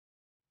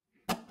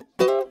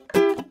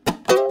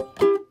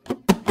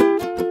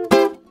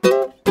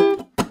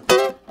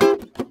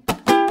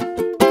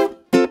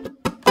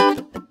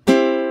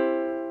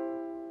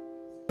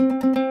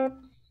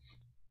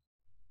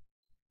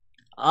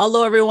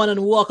Hello, everyone,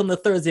 and welcome to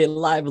Thursday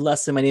Live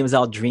Lesson. My name is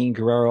Aldrine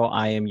Guerrero.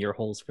 I am your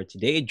host for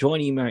today.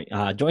 Joining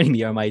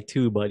me are my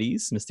two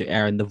buddies, Mr.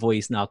 Aaron, the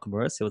voice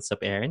Nakamura. Say what's up,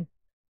 Aaron.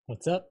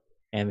 What's up?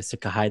 And Mr.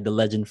 Kahai, the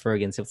legend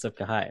Fergan. Say what's up,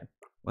 Kahai.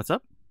 What's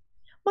up?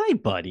 My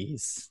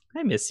buddies.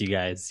 I miss you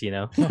guys, you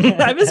know.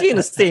 I miss being in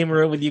the same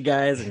room with you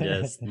guys and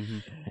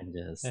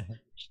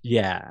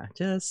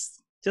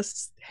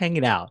just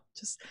hanging out.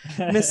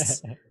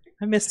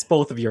 I miss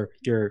both of your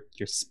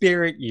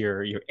spirit,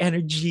 your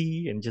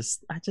energy, and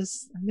I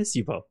miss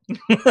you both.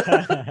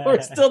 We're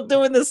still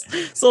doing this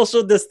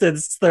social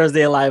distance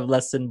Thursday live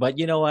lesson, but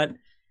you know what?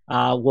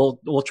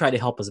 We'll try to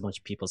help as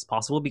much people as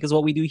possible, because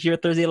what we do here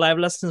at Thursday Live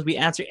Lessons, we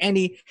answer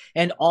any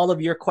and all of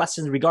your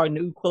questions regarding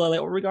the ukulele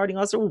or regarding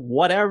us or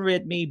whatever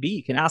it may be.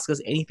 You can ask us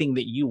anything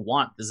that you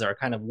want. This is our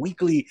kind of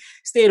weekly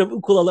State of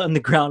Ukulele on the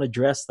Ground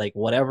address. Like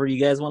whatever you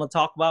guys want to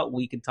talk about,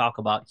 we can talk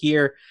about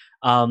here.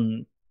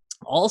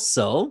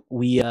 Also,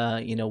 we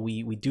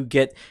do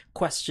get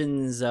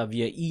questions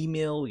via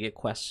email. We get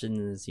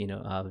questions,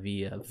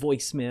 via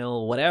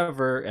voicemail,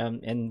 whatever.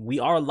 And we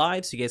are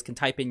live, so you guys can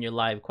type in your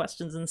live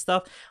questions and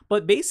stuff.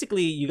 But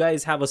basically, you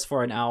guys have us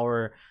for an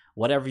hour.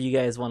 Whatever you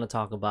guys want to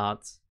talk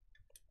about,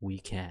 we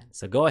can.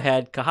 So go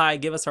ahead, Kahai,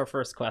 give us our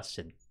first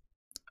question.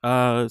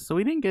 So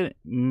we didn't get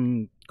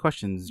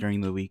questions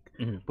during the week,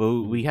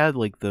 but we had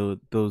like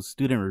those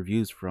student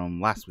reviews from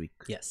last week.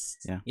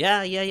 Yes.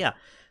 Yeah.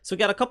 So we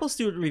got a couple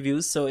student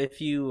reviews. So if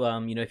you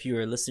if you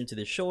are listening to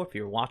the show, if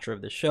you're a watcher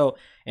of the show,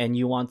 and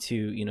you want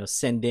to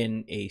send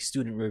in a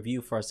student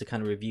review for us to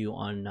kind of review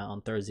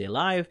on Thursday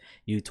Live,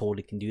 you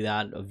totally can do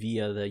that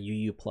via the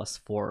UU Plus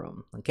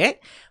forum. Okay,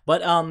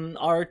 but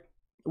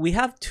we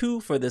have two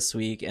for this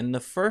week, and the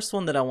first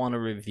one that I want to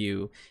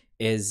review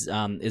is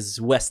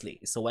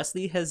Wesley. So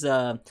Wesley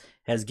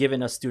has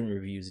given us student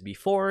reviews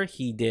before.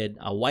 He did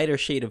A Whiter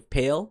Shade of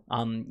Pale,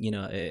 and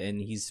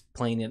he's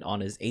playing it on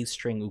his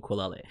 8-string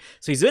ukulele.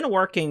 So he's been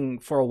working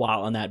for a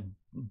while on that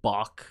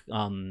Bach,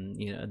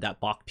 that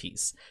Bach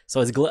piece.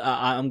 So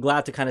I'm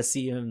glad to kind of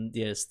see him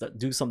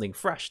do something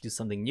fresh, do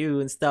something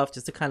new and stuff,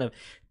 just to kind of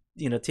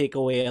take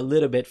away a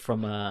little bit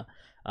from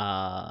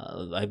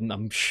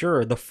I'm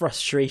sure the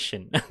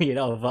frustration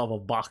of a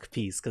Bach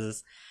piece,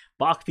 because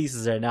Bach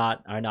pieces are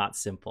not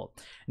simple.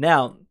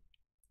 Now,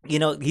 he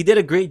did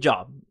a great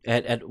job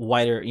at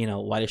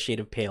Whiter Shade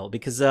of Pale,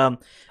 because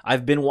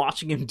I've been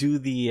watching him do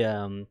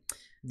the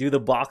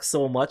Bach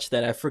so much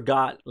that I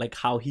forgot like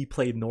how he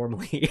played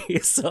normally.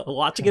 So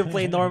watching him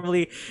play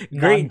normally,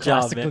 great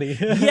job, man.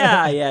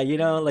 Yeah,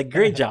 like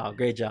great job.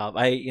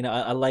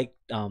 I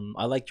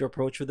like your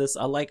approach with this.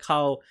 I like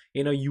how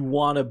you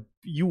want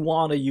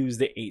to use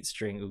the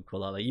 8-string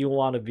ukulele. You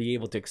want to be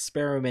able to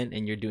experiment,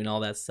 and you're doing all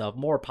that stuff.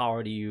 More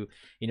power to you,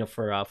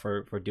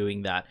 for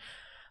doing that.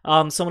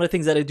 Some of the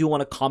things that I do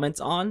want to comment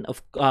on,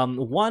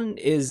 one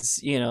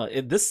is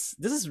this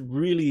is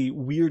really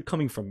weird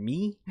coming from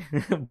me,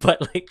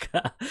 but like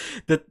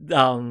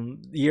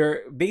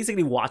you're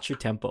basically watch your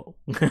tempo.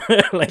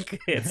 Like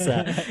it's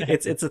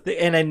a thing,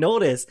 and I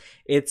notice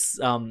it's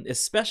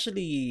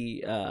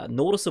especially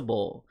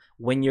noticeable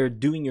when you're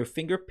doing your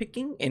finger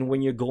picking, and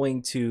when you're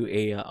going to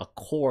a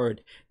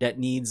chord that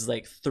needs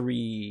like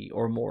 3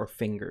 or more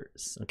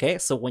fingers. Okay,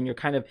 so when you're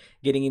kind of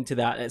getting into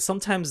that,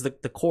 sometimes the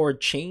chord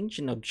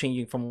changing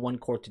from one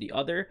chord to the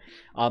other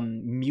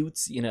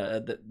mutes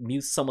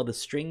mutes some of the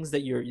strings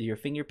that you're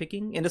finger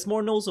picking, and it's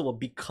more noticeable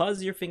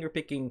because you're finger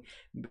picking,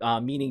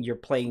 meaning you're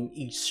playing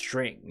each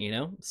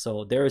string.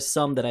 So there is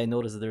some that I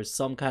noticed that there's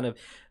some kind of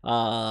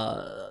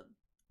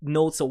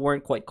notes that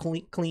weren't quite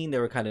clean. They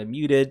were kind of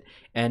muted,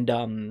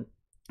 and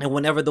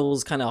whenever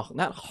those kind of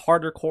not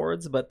harder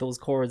chords, but those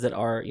chords that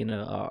are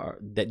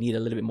that need a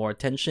little bit more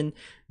attention,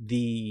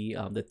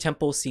 the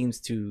tempo seems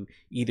to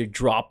either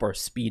drop or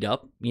speed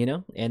up,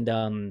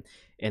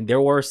 and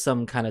there were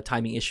some kind of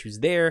timing issues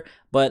there,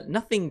 but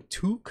nothing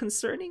too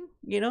concerning,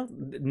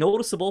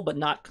 noticeable but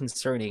not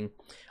concerning.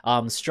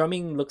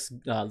 Strumming looks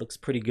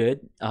pretty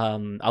good.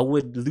 I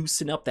would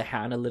loosen up the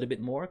hand a little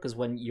bit more, because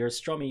when you're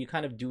strumming, you're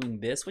kind of doing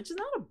this, which is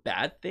not a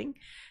bad thing.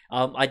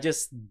 I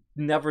just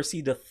never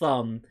see the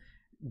thumb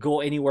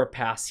go anywhere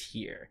past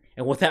here,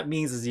 and what that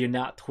means is you're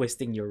not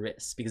twisting your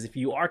wrist, because if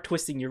you are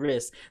twisting your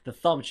wrist, the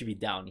thumb should be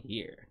down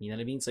here, you know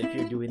what I mean? So if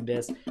you're doing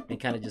this and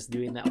kind of just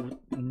doing that,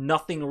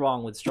 nothing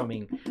wrong with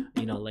strumming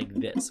like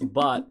this,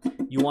 but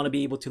you want to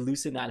be able to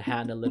loosen that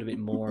hand a little bit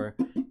more,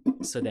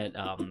 so that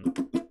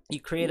you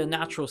create a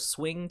natural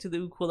swing to the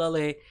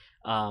ukulele,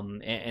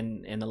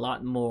 and a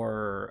lot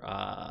more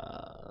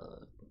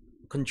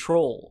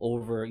control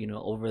over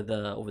over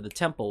the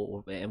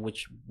tempo,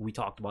 which we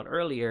talked about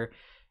earlier.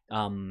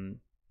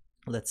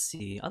 Let's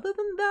see, other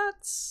than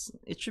that,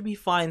 it should be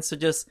fine. So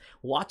just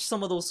watch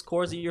some of those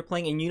chords that you're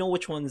playing, and you know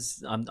which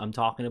ones I'm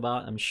talking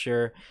about, I'm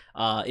sure.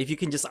 If you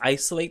can just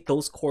isolate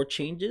those chord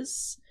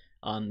changes,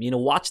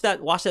 watch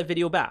that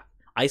video back,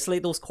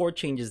 isolate those chord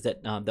changes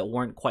that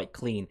weren't quite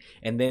clean,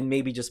 and then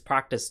maybe just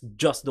practice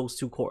just those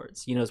 2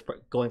 chords,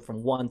 going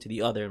from one to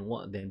the other,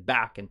 and then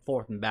back and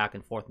forth and back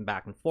and forth and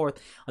back and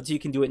forth, until you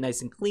can do it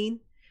nice and clean.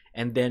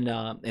 and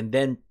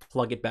then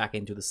plug it back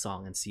into the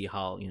song and see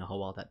how how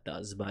well that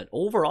does. But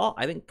overall,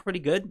 I think pretty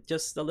good.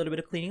 Just a little bit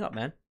of cleaning up,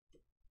 man.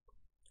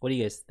 What do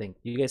you guys think?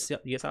 You guys saw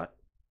it?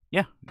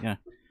 Yeah, yeah.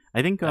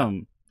 I think Yeah.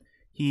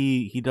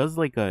 he does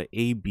like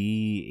a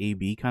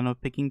B kind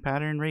of picking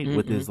pattern, right?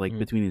 With his like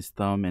between his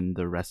thumb and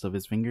the rest of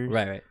his fingers.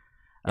 Right, right.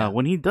 Yeah.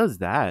 When he does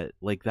that,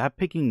 like that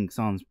picking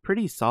sounds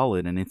pretty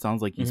solid, and it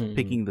sounds like he's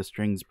picking the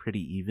strings pretty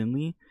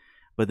evenly.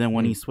 But then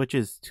when he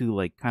switches to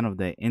like kind of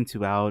the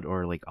into out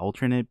or like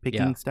alternate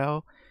picking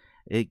style,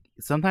 it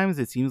sometimes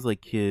it seems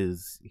like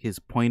his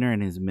pointer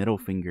and his middle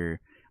finger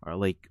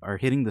are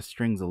hitting the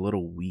strings a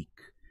little weak.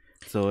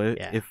 So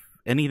if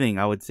anything,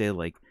 I would say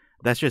like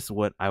that's just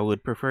what I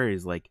would prefer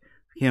is like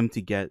him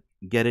to get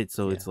it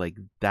so it's like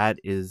that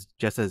is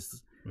just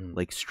as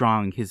like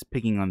strong. His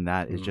picking on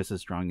that is just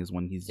as strong as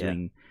when he's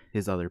doing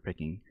his other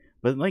picking.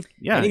 But like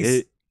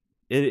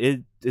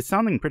it's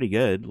sounding pretty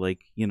good. Like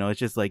it's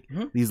just like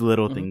these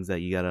little things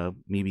that you gotta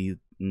maybe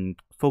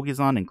focus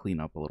on and clean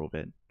up a little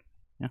bit.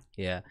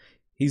 Yeah.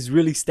 He's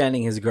really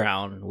standing his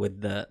ground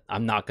with the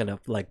I'm not gonna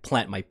like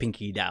plant my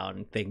pinky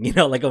down thing,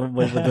 like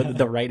with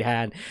the right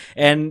hand.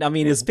 And I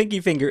mean, his pinky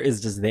finger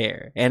is just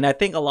there, and I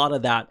think a lot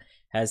of that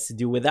has to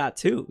do with that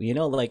too.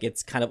 Like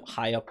it's kind of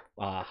high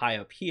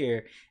up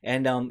here,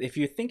 and if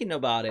you're thinking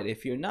about it,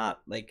 if you're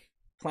not like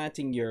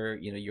planting your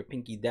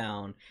pinky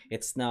down,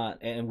 it's not,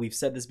 and we've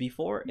said this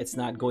before, it's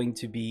not going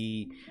to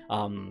be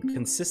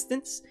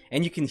consistent,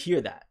 and you can hear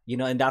that,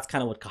 and that's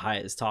kind of what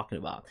Kahai is talking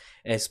about,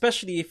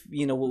 especially if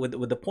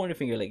with the pointer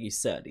finger, like you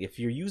said, if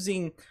you're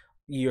using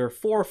your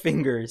four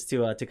fingers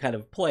to kind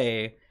of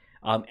play,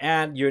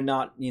 and you're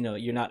not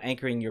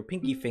anchoring your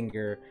pinky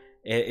finger,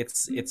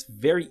 it's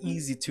very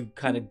easy to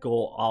kind of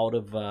go out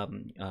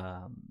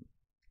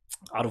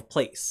of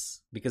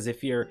place, because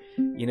if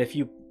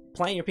you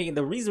plant your pinky,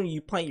 the reason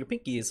you plant your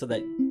pinky is so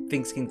that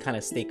things can kind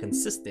of stay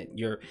consistent.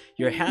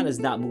 Your hand is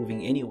not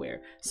moving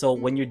anywhere, so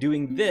when you're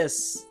doing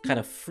this kind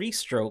of free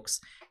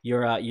strokes,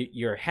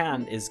 your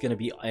hand is going to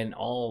be in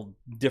all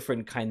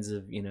different kinds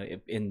of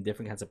in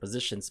different kinds of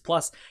positions,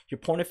 plus your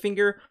pointer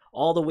finger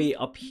all the way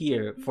up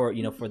here for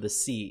for the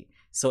C.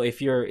 So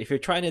if you're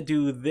trying to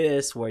do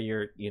this where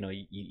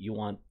you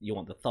want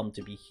the thumb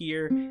to be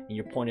here and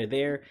your pointer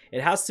there,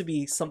 it has to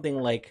be something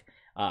like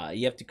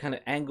you have to kind of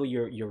angle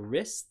your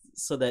wrist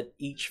so that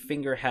each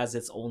finger has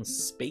its own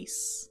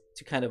space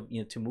to kind of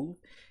to move.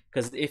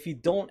 Because if you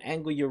don't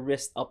angle your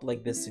wrist up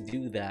like this to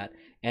do that,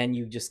 and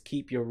you just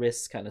keep your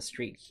wrists kind of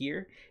straight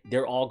here,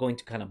 they're all going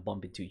to kind of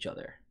bump into each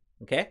other.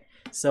 Okay,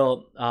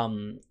 so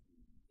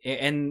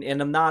and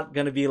I'm not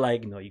gonna be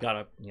like, you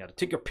gotta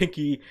take your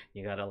pinky,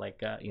 you gotta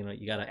like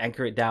you gotta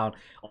anchor it down,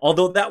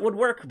 although that would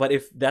work. But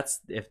if that's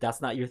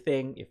not your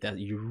thing, if that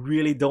you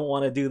really don't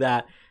want to do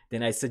that,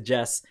 then I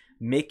suggest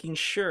making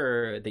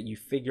sure that you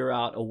figure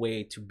out a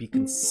way to be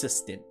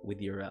consistent with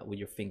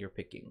your finger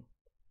picking.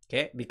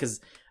 Okay, because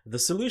the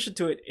solution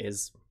to it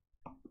is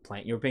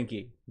plant your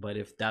pinky. But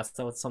if that's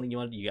not something you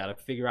want, you gotta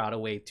figure out a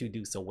way to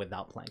do so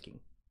without planking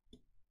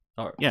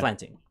or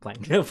planting. I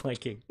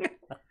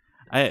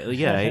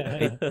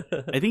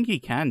think he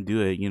can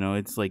do it.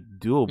 It's like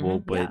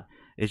doable, but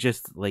it's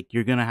just like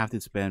you're gonna have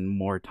to spend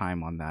more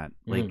time on that.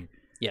 Like,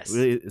 yes,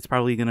 it's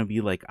probably gonna be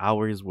like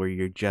hours where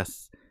you're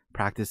just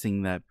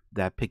practicing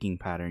that picking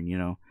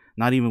pattern.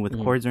 Not even with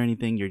chords or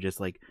anything. You're just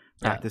like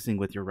practicing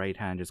with your right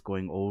hand, just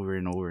going over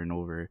and over and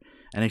over.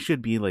 And it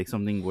should be like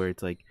something where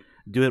it's like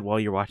do it while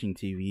you're watching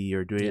TV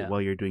or do it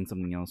while you're doing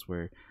something else,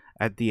 where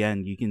at the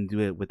end you can do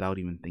it without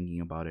even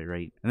thinking about it,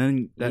 right?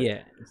 And then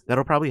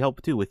that'll probably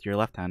help too with your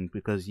left hand,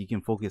 because you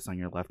can focus on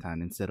your left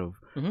hand instead of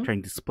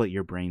trying to split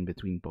your brain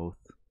between both.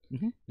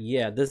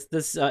 Yeah, this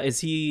is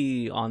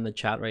he on the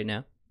chat right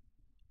now?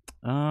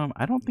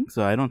 I don't think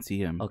so. I don't see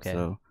him. Okay.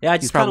 So yeah, I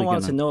just kind of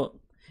wanted to know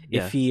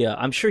if he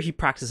I'm sure he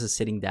practices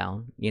sitting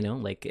down,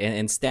 like,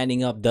 and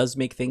standing up does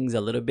make things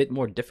a little bit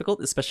more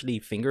difficult, especially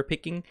finger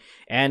picking.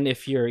 And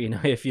if you're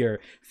if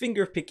you're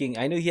finger picking,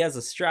 I know he has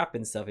a strap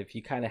and stuff, if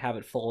you kind of have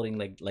it folding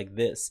like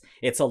this,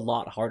 it's a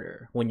lot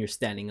harder when you're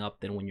standing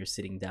up than when you're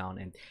sitting down,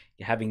 and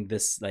having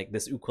this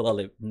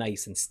ukulele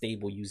nice and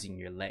stable using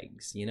your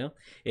legs.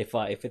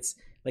 If it's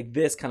like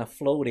this kind of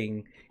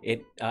floating,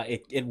 it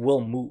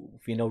will move,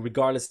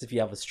 regardless if you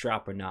have a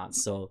strap or not.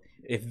 So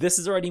if this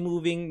is already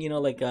moving,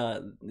 like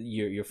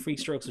your free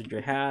strokes with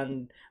your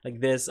hand like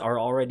this are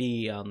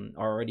already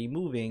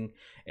moving,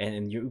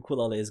 and your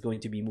ukulele is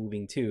going to be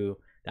moving too,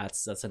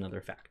 that's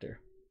another factor.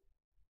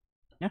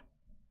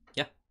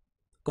 Yeah,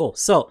 cool.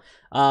 So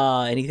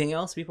anything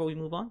else before we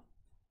move on?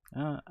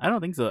 I don't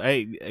think so.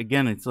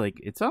 It's like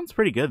it sounds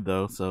pretty good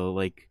though, so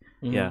like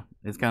yeah,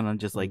 it's kind of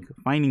just like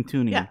fine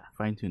tuning.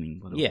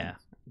 Yeah,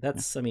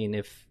 that's I mean,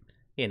 if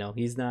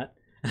he's not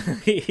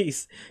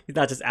he's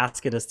not just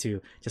asking us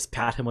to just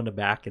pat him on the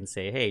back and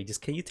say, hey,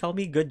 just can you tell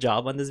me good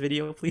job on this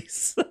video,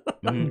 please?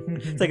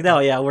 It's like, no,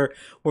 yeah, we're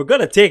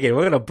gonna take it,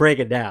 we're gonna break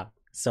it down.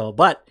 So,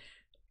 but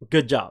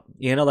good job.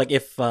 Like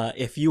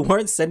if you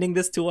weren't sending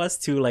this to us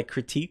to like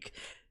critique,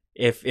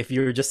 if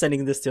you're just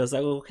sending this to us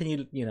like, well, can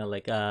you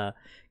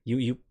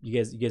you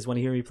guys want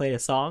to hear me play a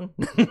song?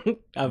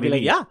 I'll be Maybe.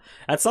 like, yeah,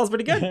 that sounds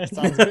pretty good.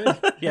 Sounds good.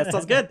 Yeah, it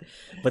sounds good.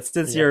 But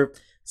since you're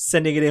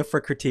sending it in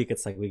for critique,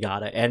 it's like we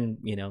gotta, and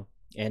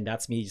and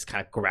that's me just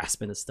kind of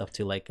grasping the stuff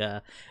to like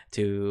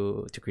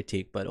to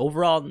critique. But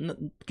overall,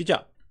 good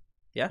job.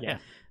 Yeah.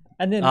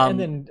 And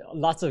then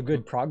lots of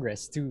good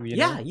progress too.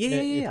 Yeah.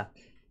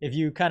 If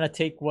you kind of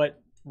take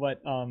what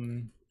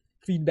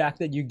feedback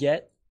that you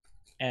get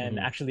and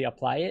actually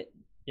apply it,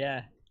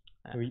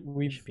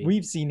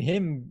 we've seen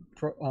him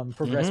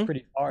progress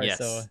pretty far. Yes.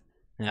 So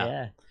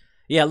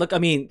yeah. Look, I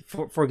mean,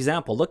 for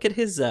example, look at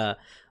his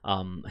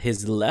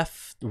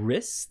left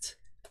wrist.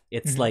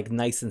 It's like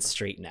nice and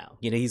straight now.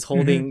 He's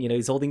holding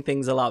he's holding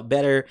things a lot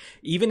better.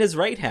 Even his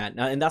right hand,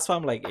 and that's why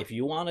I'm like, if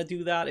you want to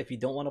do that, if you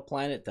don't want to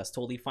plan it, that's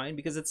totally fine,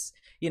 because it's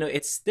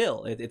it's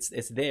still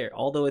it's there.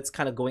 Although it's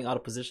kind of going out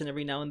of position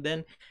every now and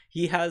then.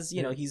 He has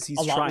he's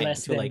a lot trying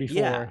less to than like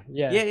before.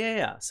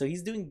 Yeah. So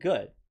he's doing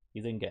good.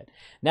 He's doing good.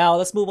 Now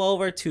let's move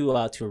over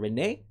to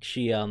Renee.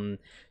 She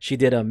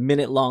did a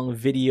minute-long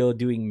video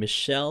doing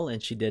Michelle,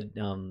 and she did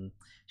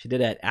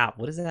that app.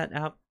 What is that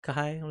app,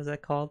 Kahai? What is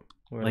that called?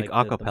 Or like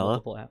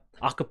acapella.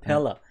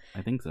 Acapella. Yeah,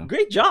 I think so.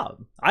 Great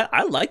job.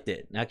 I liked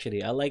it,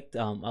 actually. I liked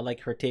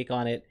her take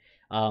on it.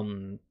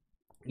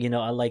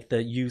 I like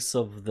the use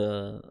of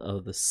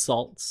the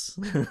salts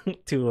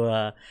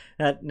to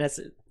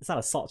it's not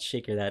a salt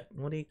shaker. That,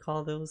 what do you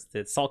call those?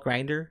 The salt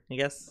grinder, I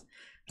guess.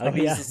 I like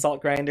the use of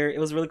salt grinder. It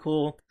was really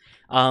cool.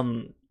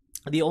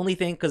 The only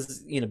thing,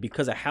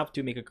 because I have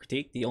to make a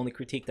critique, the only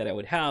critique that I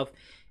would have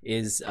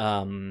is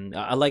I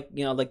like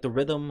the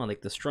rhythm, I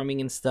like the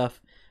strumming and stuff.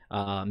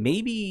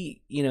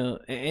 Maybe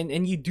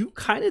and you do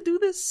kind of do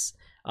this.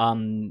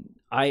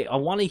 I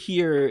want to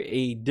hear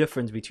a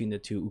difference between the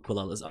two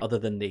ukuleles, other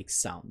than they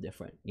sound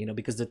different,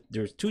 because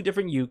there's two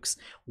different ukes.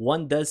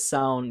 One does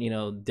sound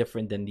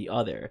different than the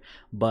other,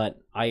 but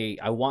I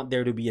want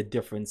there to be a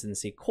difference in,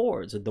 say,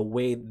 chords, or the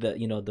way that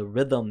the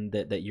rhythm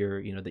that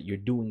you're that you're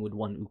doing with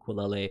one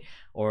ukulele,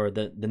 or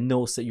the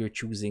notes that you're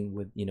choosing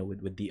with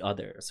with the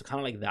other. So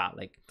kind of like that,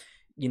 like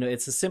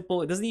it's a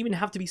simple, it doesn't even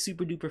have to be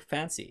super duper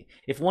fancy.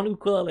 If one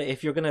ukulele,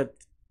 if you're gonna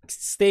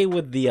stay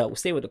with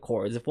the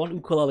chords, if one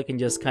ukulele can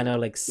just kind of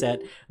like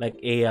set like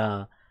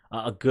a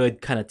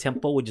good kind of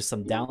tempo with just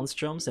some down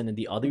strums, and then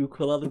the other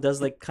ukulele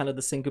does like kind of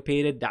the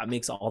syncopated, that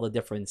makes all the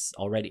difference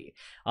already.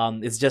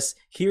 It's just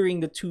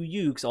hearing the two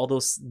ukes, all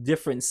those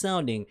different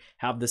sounding,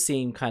 have the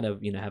same kind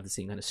of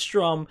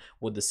strum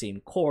with the same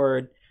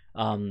chord.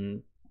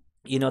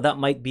 That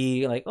might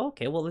be like,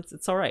 okay, well,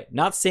 it's all right.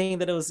 Not saying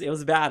that it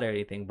was bad or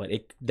anything, but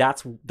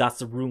that's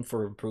the room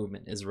for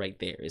improvement is right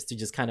there. Is to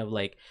just kind of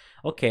like,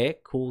 okay,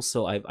 cool.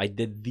 So I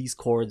did these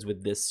chords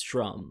with this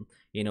strum,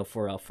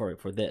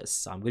 for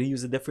this. I'm gonna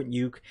use a different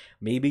uke,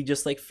 maybe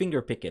just like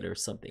finger pick it or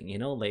something,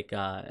 like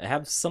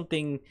have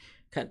something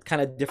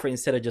kind of different,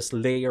 instead of just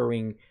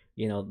layering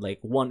like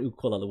one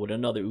ukulele with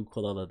another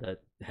ukulele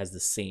that has the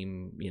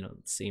same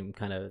same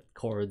kind of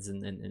chords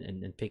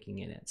and picking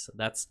in it. So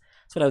that's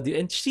what I would do.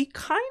 And she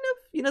kind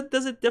of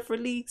does it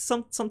differently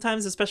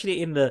sometimes,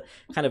 especially in the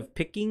kind of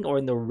picking or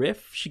in the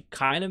riff. She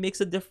kind of makes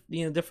a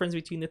difference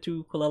between the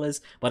two ukuleles,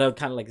 but I would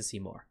kind of like to see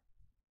more.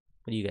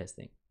 What do you guys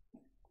think?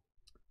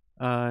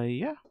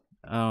 Yeah.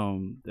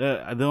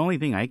 The only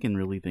thing I can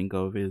really think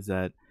of is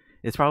that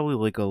it's probably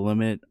like a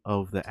limit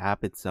of the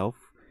app itself,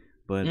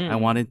 but I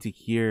wanted to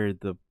hear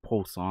the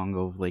whole song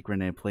of like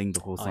Renee playing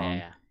the whole song.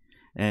 Yeah.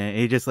 And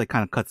it just like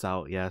kind of cuts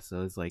out. Yeah,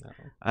 so it's like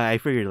I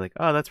figured like,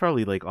 oh, that's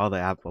probably like all the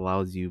app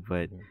allows you,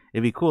 but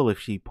it'd be cool if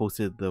she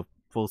posted the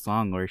full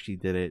song, or she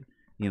did it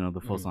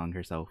the full song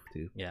herself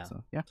too. Yeah.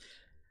 So yeah,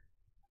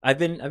 I've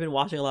been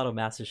watching a lot of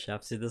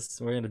MasterChef.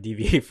 See, we're gonna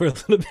deviate for a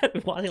little bit. I've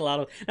been watching a lot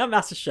of, not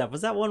MasterChef.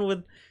 Was that one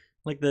with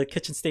like the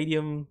Kitchen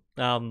Stadium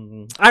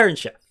Iron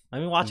Chef? I've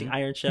been watching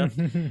Iron Chef,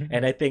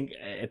 and I think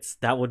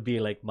that would be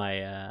like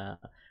my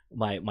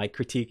my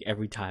critique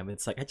every time.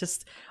 It's like,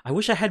 I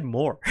wish I had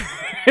more,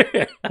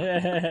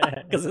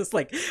 because it's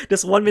like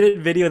this 1 minute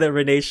video that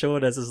Renee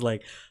showed us is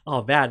like,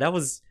 oh man, that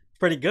was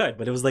pretty good,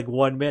 but it was like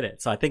 1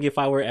 minute. So I think if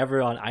I were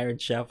ever on Iron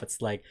Chef,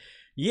 it's like,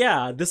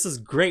 yeah, this is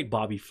great,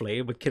 Bobby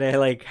Flay, but can I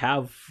like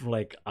have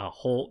like a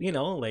whole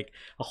like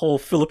a whole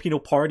Filipino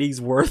party's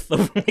worth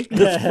of like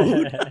this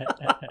food?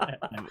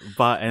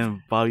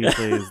 and Bobby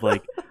Flay is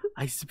like,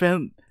 I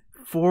spent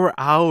 4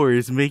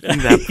 hours making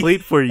that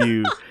plate for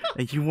you,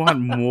 and you want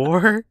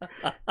more?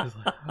 It's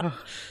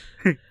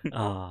like,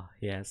 oh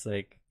yeah, it's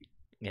like,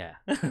 yeah.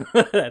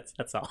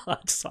 that's all. I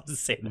just wanted to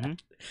say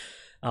that.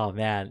 Oh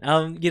man,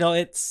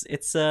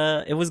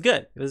 it was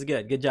good. It was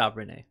good. Good job,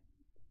 Renee.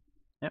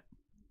 Yep.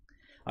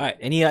 All right.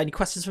 Any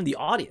questions from the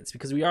audience,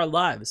 because we are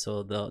live,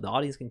 so the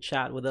audience can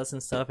chat with us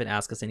and stuff and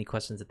ask us any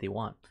questions that they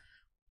want.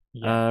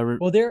 Yeah.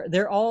 Well,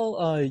 they're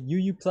all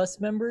UU Plus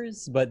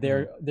members, but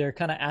they're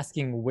kind of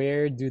asking,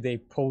 where do they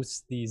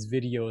post these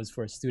videos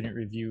for student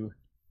review?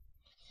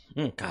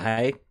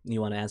 Kahai,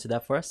 you want to answer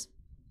that for us?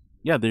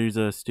 Yeah, there's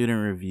a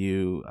student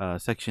review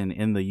section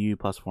in the UU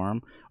Plus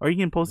forum, or you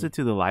can post it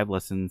to the live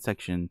lesson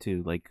section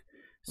too. Like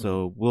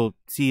So we'll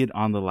see it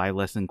on the live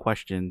lesson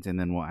questions, and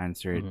then we'll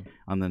answer it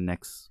on the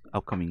next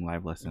upcoming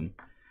live lesson.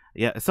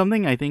 Yeah,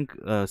 something I think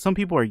some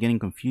people are getting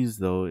confused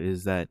though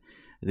is that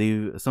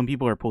some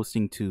people are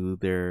posting to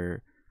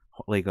their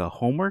like a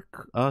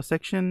homework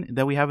section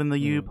that we have in the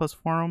UU Plus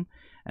forum,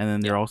 and then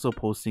they're also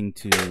posting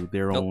to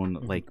their own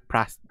like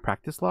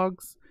practice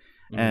logs.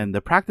 And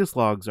the practice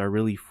logs are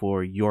really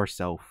for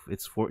yourself.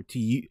 It's for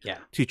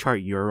to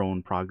chart your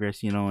own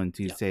progress, you know, and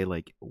to say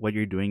like what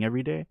you're doing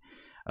every day.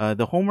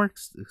 The homework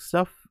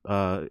stuff,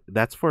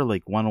 that's for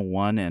like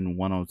 101 and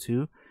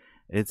 102.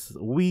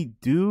 We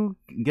do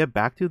get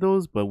back to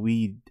those, but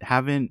we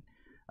haven't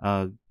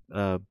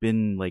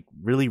been like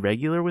really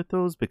regular with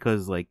those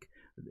because like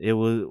it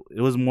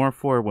was more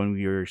for when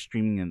we were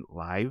streaming it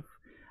live.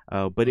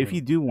 But if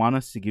you do want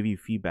us to give you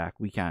feedback,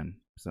 we can.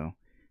 So,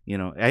 you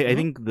know, I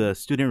think the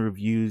student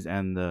reviews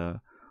and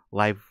the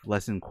live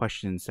lesson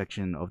questions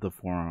section of the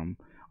forum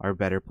are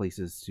better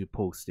places to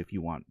post if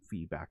you want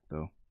feedback,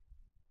 though.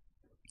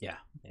 Yeah.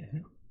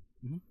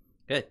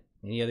 Good.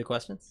 Any other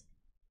questions?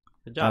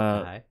 Good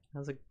job, Kahai.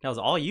 That was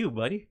all you,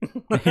 buddy.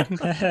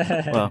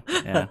 Well,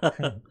 yeah.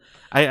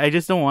 I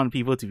just don't want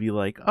people to be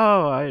like,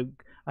 oh,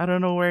 I don't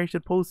know where I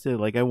should post it.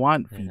 Like, I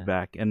want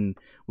feedback, and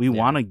we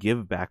want to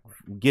give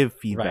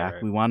feedback.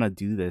 Right. We want to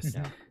do this.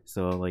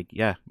 So, like,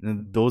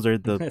 those are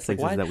the places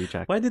that we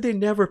check. Why did they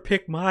never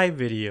pick my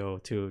video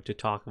to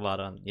talk about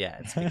on? Yeah,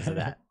 it's because of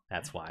that.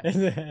 That's why.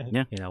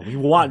 Yeah, you know, we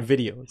want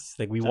videos.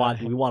 Like, we want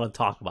to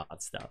talk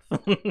about stuff.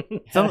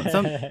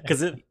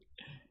 Because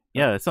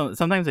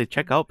sometimes I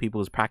check out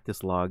people's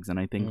practice logs and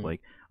I think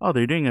like, oh,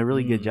 they're doing a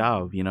really good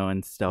job, you know,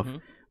 and stuff.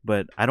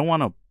 But I don't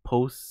want to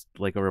post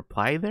like a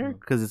reply there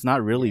because it's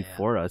not really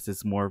for us.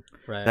 It's more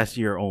that's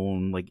your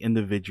own like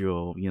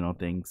individual, you know,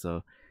 thing.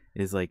 So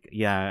it's like,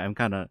 I'm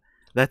kind of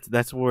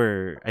that's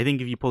where I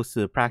think if you post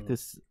to the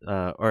practice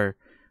or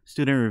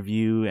student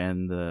review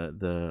and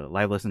the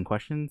live lesson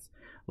questions,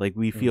 like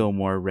we feel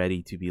more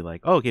ready to be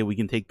like, oh, okay, we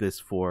can take this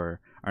for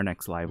our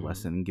next live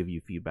lesson and give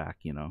you feedback,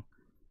 you know.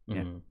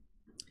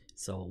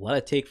 So what I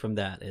take from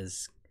that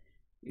is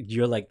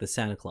you're like the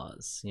Santa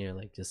Claus. You're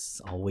like just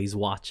always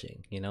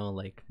watching, you know,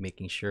 like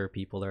making sure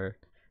people are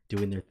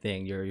doing their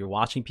thing. You're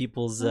watching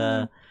people's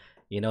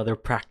you know, their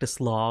practice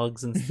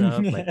logs and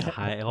stuff. Like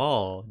Kahai,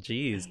 oh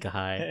geez,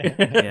 Kahai.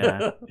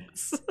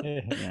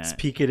 Just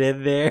peek it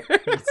in there.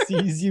 He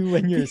sees you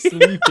when you're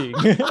sleeping.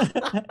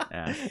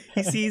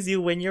 He sees you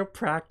when you're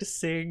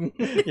practicing.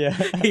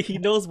 He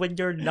knows when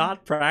you're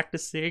not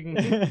practicing.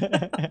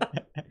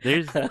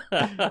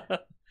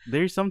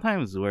 There's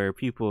sometimes where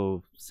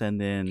people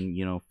send in,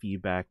 you know,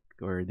 feedback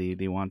or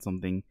they want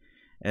something,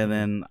 and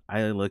then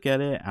I look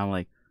at it, I'm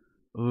like,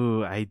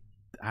 ooh,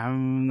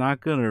 I'm not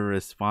gonna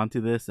respond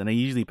to this, and I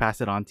usually pass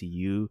it on to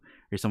you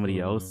or somebody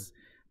else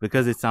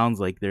because it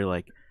sounds like they're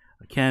like,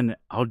 can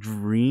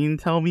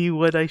Aldrine tell me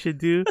what I should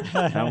do?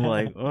 And I'm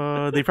like,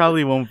 oh, they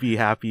probably won't be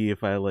happy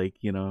if I like,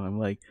 you know, I'm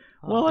like,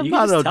 well, I'm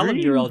not Aldrine, tell them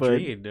you're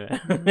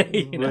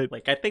Aldrine. You know,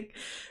 like I think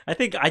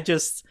I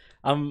just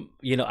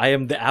you know, I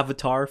am the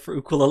avatar for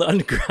Ukulele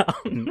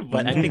Underground,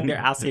 but I think they're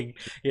asking,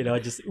 you know,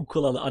 just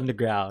Ukulele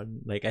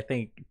Underground. Like I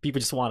think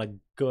people just want a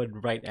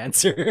good right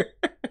answer.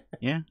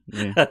 Yeah.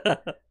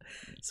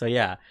 So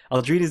yeah,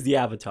 Aldrine is the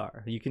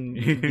avatar. You can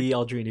be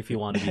Aldrine if you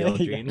want to be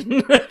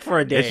Aldrine for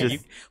a day,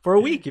 for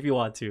a week if you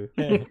want to.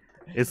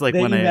 It's like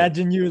they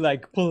imagine you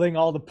like pulling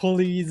all the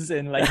pulleys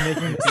and like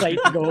making the site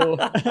go.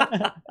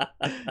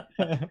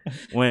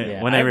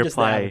 when I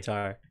reply,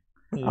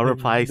 I'll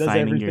reply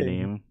signing your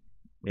name.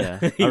 Yeah,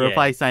 I'll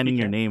reply signing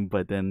your name,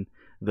 but then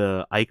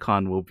the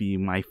icon will be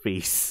my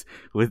face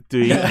with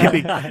doing.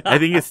 I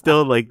think it's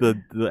still like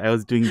I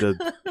was doing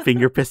the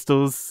finger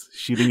pistols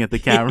shooting at the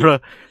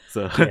camera,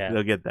 so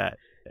they'll get that.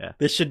 Yeah,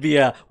 this should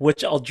be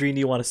which Aldrine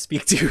you want to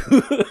speak to.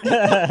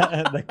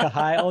 The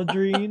Kahai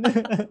Aldrine,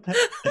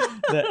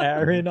 the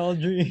Aaron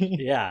Aldrine.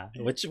 Yeah,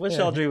 which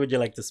Aldrine would you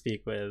like to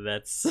speak with?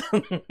 That's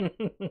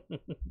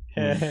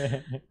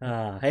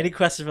any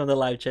questions from the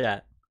live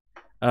chat?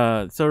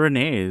 So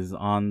Renee is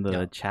on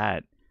the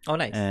chat. Oh,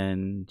 nice.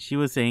 And she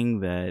was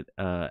saying that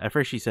at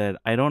first she said,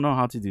 I don't know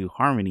how to do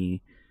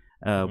harmony,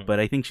 but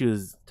I think she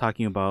was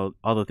talking about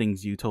all the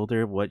things you told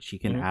her, what she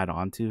can add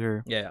on to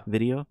her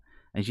video.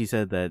 And she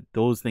said that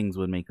those things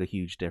would make a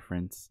huge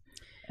difference.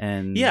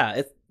 And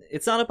yeah,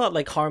 it's not about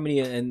like harmony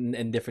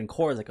and different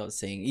chords, like I was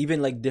saying, even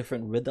like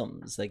different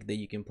rhythms like that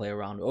you can play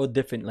around, or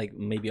different like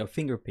maybe a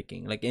finger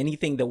picking, like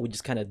anything that would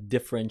just kind of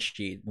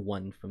differentiate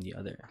one from the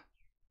other.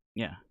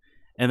 Yeah.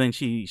 And then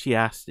she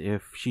asked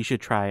if she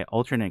should try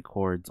alternate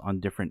chords on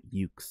different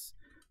ukes.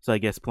 So I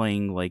guess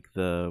playing like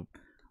playing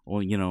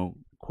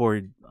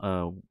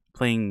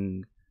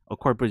a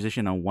chord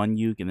position on one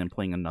uke and then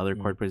playing another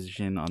chord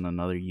position on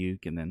another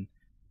uke and then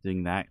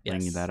doing that,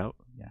 playing that out.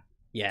 Yeah.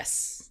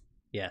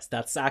 Yes,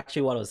 that's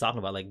actually what I was talking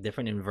about, like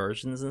different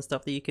inversions and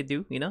stuff that you could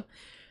do, you know,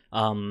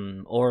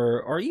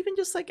 or even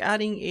just like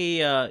adding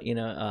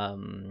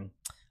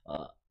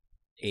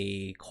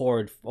a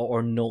chord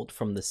or note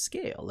from the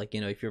scale, like,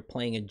 you know, if you're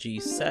playing a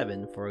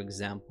G7 for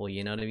example,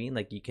 you know what I mean,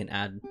 like you can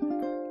add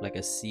like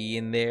a C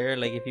in there,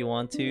 like if you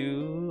want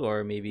to,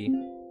 or maybe,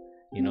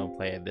 you know,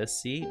 play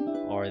this C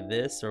or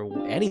this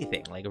or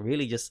anything. Like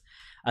really just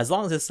as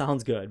long as it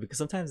sounds good, because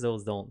sometimes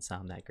those don't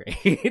sound that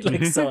great.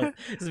 Like so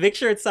just make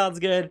sure it sounds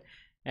good,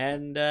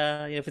 and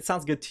if it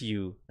sounds good to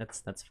you,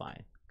 that's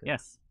fine.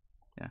 Yes.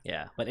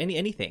 Yeah. But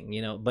anything,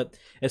 you know, but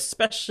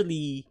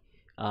especially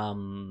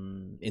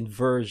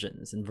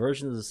inversions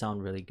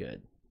sound really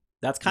good.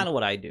 That's kind of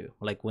what I do.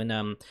 Like when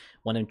I'm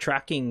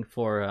tracking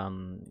for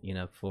you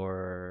know,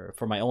 for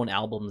my own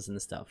albums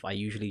and stuff, I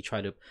usually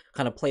try to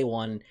kind of play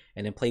one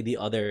and then play the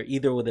other,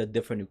 either with a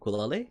different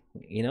ukulele,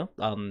 you know,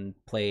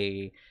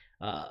 play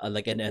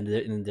like in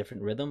a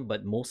different rhythm.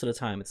 But most of the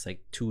time, it's like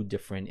two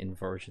different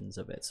inversions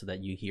of it, so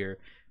that you hear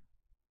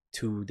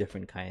two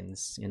different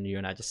kinds, and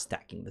you're not just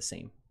stacking the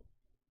same.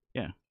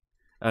 Yeah.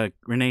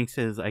 Renee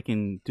says, I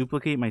can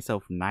duplicate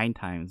myself 9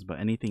 times, but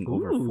anything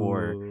over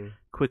 4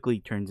 quickly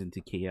turns into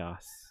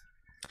chaos.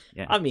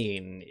 Yeah. I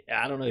mean,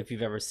 I don't know if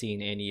you've ever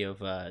seen any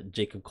of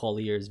Jacob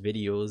Collier's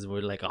videos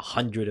where like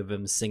 100 of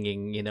them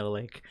singing, you know,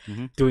 like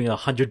doing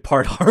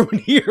 100-part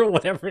harmony or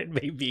whatever it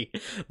may be.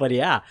 But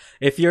yeah,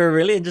 if you're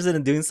really interested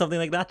in doing something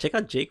like that, check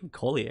out Jacob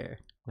Collier.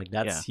 Like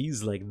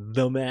he's like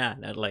the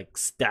man at like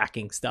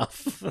stacking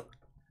stuff.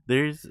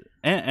 There's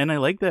and I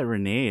like that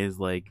Renee is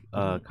like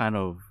kind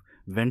of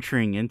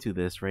venturing into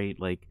this, right?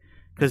 Like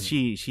because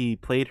she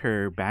played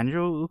her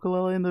banjo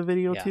ukulele in the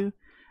video too,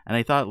 and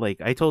I thought,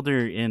 like, I told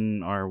her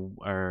in our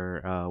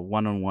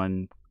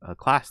one-on-one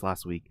class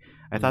last week,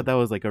 I thought that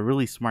was like a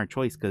really smart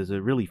choice because it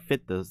really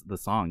fit the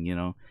song, you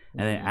know,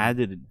 and it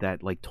added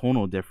that like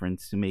tonal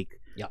difference to make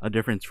a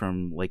difference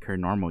from like her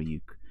normal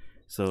uke.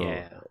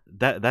 So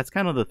that's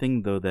kind of the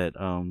thing though that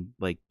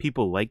like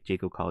people like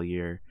Jacob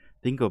Collier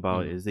think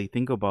about is they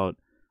think about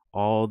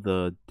all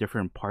the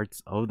different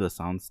parts of the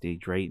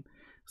soundstage, right?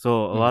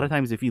 So a lot of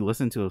times if you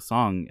listen to a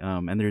song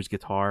and there's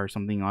guitar or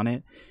something on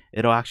it,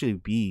 it'll actually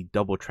be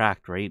double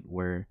tracked, right?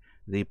 Where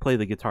they play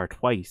the guitar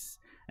twice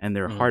and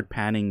they're hard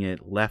panning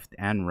it left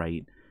and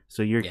right.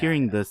 So you're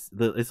hearing this,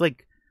 it's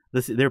like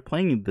this, they're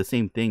playing the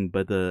same thing,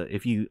 but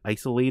if you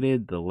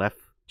isolated the left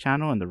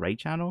channel and the right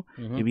channel,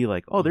 you'd be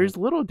like, oh, there's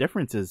little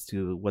differences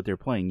to what they're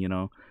playing, you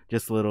know,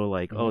 just little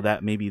like, oh,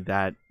 that maybe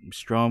that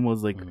strum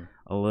was like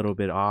a little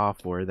bit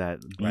off, or that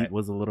beat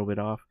was a little bit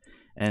off,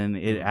 and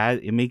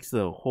it makes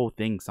the whole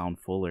thing sound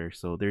fuller.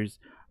 So there's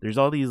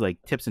all these like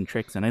tips and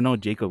tricks, and I know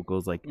Jacob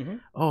goes like,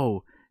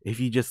 oh, if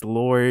you just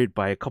lower it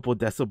by a couple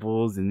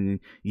decibels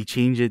and you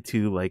change it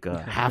to like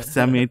a half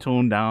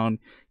semitone down,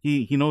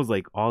 he knows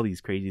like all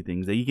these crazy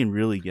things that you can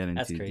really get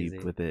into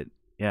deep with it.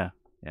 Yeah.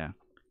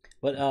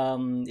 But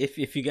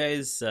if you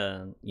guys you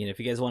know, if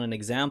you guys want an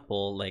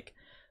example, like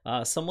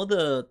some of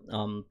the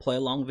play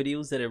along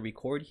videos that I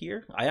record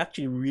here, I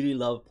actually really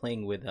love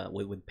playing with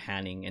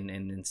panning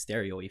and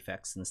stereo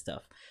effects and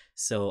stuff.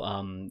 So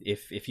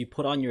if you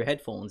put on your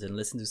headphones and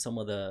listen to some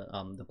of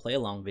the play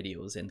along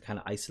videos and kind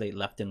of isolate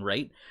left and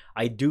right,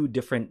 I do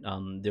different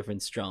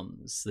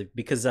strums, like,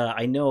 because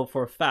I know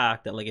for a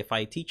fact that like if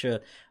I teach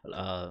there's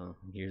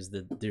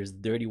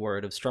dirty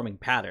word of strumming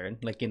pattern,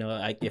 like, you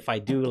know, if I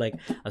do like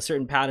a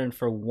certain pattern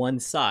for one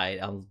side,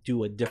 I'll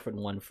do a different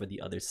one for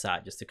the other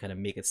side just to kind of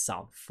make it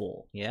sound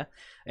full.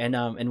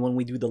 And when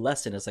we do the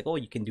lesson, it's like, oh,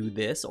 you can do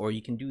this or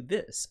you can do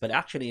this, but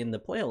actually in the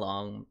play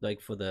along,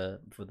 like for the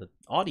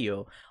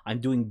audio, I'm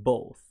doing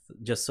both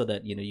just so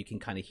that, you know, you can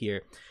kind of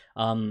hear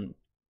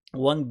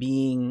one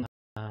being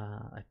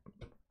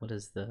what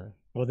is the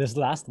this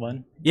last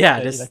one,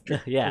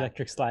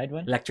 electric slide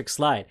one. Electric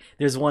slide.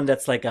 There's one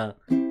that's like a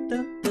and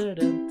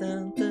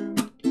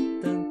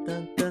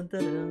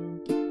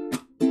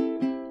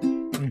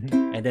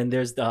then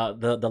there's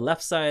the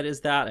left side is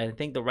that, and I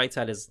think the right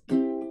side is.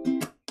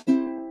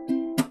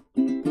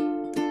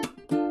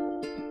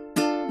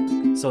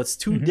 So it's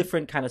two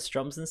different kind of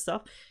strums and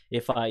stuff.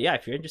 If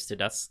you're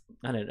interested, I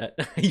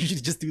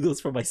usually just do those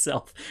for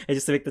myself and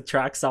just to make the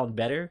track sound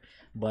better.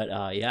 But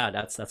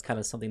that's kind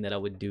of something that I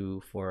would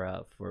do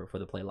for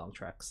the play along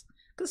tracks,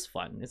 because it's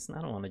fun.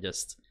 I don't want to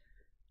just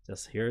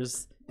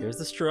here's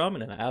the strum,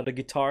 and then I add a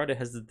guitar that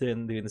has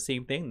doing the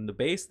same thing, and the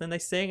bass, then I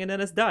sing, and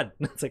then it's done.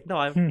 It's like, no,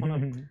 I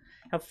want to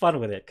have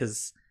fun with it,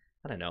 because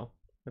I don't know,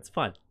 it's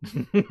fun.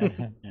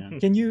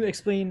 Can you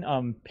explain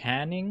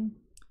panning?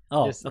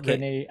 Okay.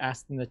 Renee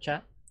asked in the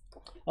chat.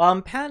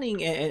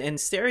 Panning and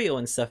stereo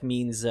and stuff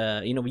means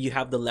you know, you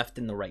have the left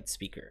and the right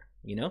speaker,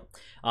 you know,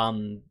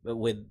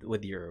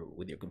 with your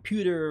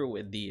computer,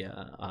 with the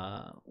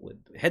with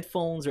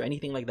headphones or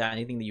anything like that,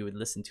 anything that you would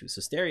listen to. So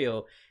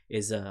stereo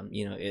is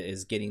you know,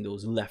 is getting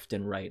those left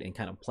and right and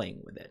kind of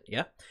playing with it.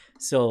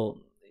 So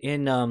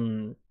in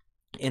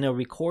in a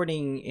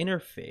recording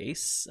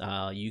interface,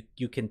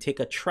 you can take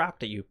a track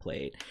that you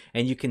played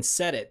and you can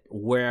set it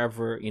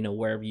wherever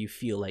wherever you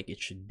feel like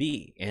it should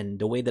be. And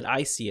the way that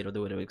I see it, or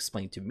the way it was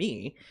explained to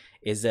me,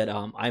 is that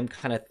I'm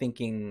kind of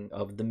thinking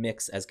of the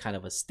mix as kind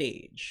of a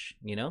stage.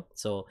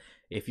 So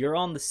if you're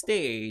on the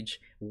stage,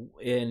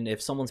 and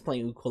if someone's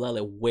playing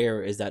ukulele,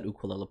 where is that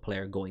ukulele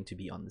player going to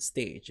be on the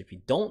stage? If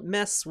you don't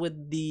mess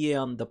with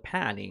the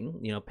panning,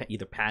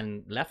 either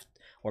pan left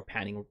or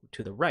panning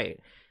to the right,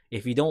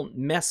 if you don't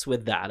mess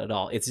with that at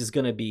all, it's just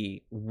going to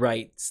be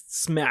right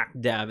smack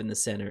dab in the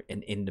center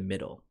and in the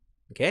middle.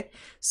 Okay?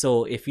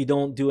 So if you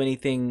don't do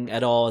anything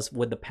at all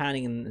with the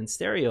panning in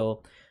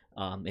stereo,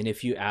 and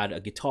if you add a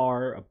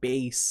guitar, a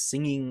bass,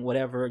 singing,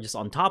 whatever, just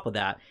on top of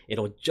that,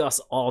 it'll just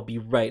all be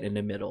right in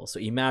the middle. So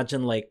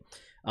imagine like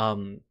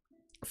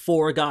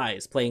 4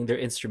 guys playing their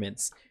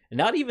instruments,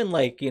 not even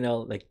like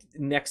like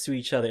next to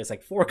each other. It's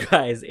like 4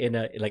 guys in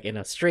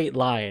a straight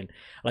line,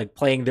 like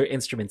playing their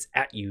instruments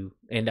at you,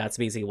 and that's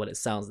basically what it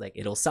sounds like.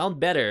 It'll sound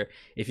better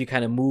if you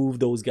kind of move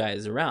those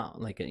guys around,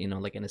 like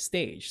like in a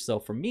stage. So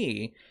for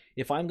me,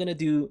 if I'm gonna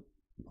do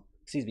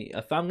 2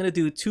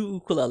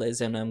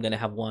 ukuleles, and I'm gonna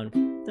have one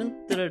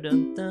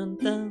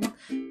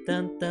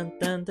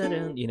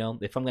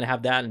if I'm gonna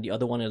have that, and the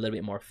other one a little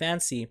bit more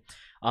fancy,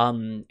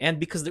 and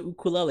because the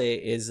ukulele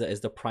is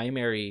the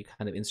primary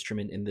kind of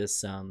instrument in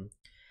this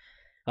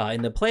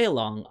in the play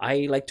along,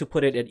 I like to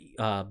put it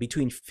at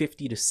between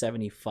 50 to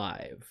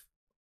 75,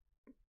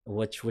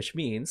 which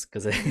means,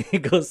 because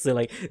it goes to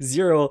like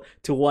 0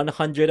 to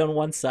 100 on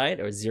one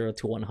side, or 0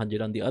 to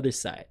 100 on the other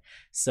side.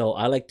 So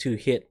I like to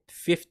hit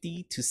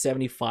 50 to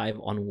 75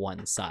 on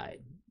one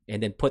side,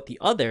 and then put the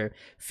other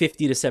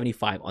 50 to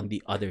 75 on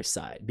the other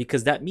side,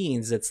 because that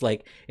means it's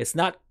like it's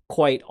not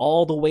quite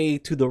all the way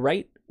to the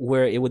right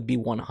where it would be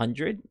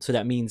 100. So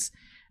that means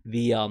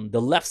the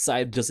left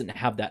side doesn't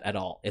have that at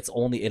all. It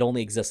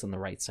only exists on the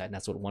right side, and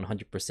that's what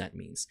 100%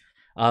 means.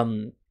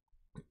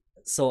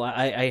 So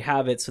I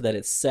have it so that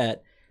it's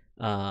set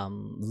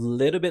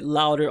little bit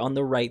louder on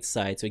the right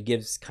side, so it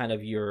gives kind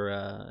of your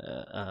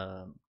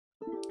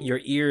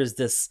ears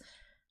this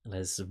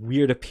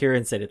weird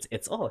appearance that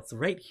it's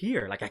right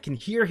here, like I can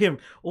hear him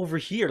over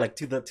here, like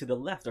to the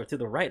left or to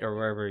the right or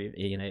wherever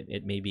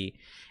it may be.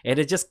 And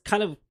it just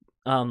kind of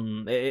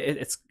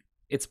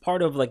it's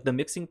part of like the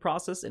mixing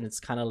process, and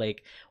it's kind of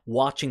like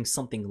watching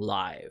something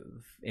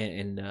live,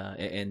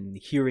 and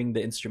hearing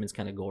the instruments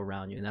kind of go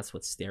around you, and that's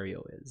what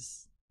stereo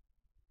is.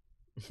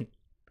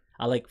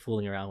 I like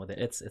fooling around with it.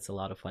 It's a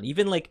lot of fun.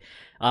 Even like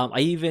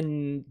I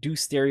even do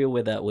stereo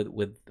with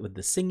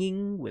the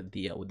singing, with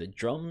the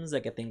drums.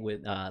 Like I think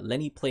with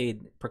Lenny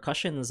played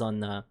percussions on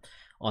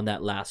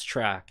that last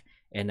track,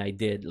 and I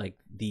did like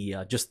the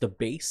just the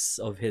bass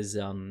of his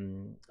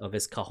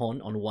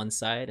cajon on one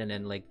side, and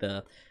then like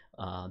the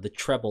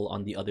treble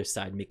on the other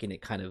side, making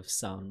it kind of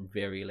sound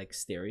very like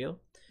stereo.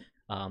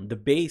 The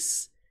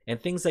bass and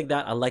things like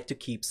that I like to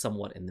keep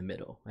somewhat in the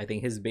middle. I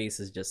think his bass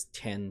is just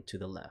 10 to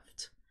the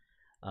left.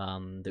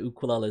 The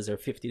ukuleles are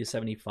 50 to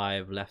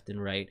 75 left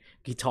and right.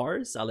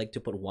 Guitars, I like to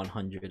put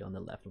 100 on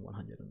the left and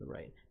 100 on the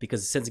right,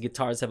 because since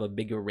guitars have a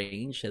bigger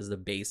range as the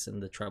bass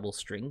and the treble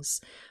strings,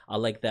 I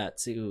like that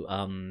to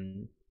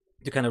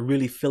kind of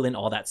really fill in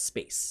all that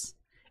space.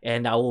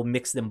 And I will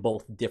mix them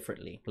both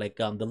differently. Like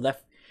the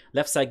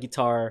left side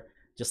guitar,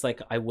 just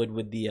like I would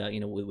with the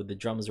with the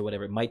drums or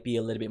whatever, it might be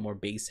a little bit more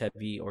bass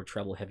heavy or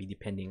treble heavy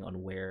depending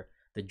on where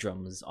the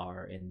drums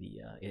are in the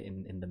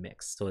in the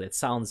mix. So it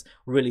sounds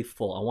really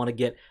full. I want to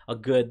get a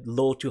good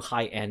low to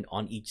high end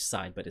on each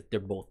side, but they're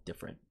both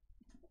different.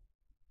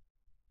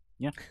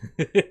 Yeah.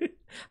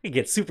 I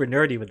get super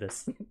nerdy with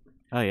this.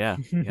 Oh yeah.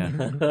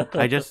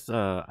 I just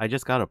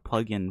got a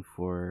plugin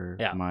for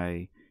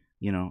my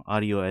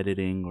audio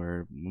editing,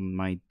 or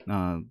my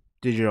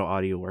digital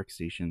audio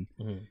workstation.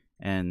 Mm-hmm.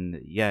 And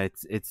yeah,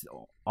 it's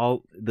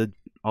all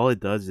it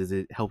does is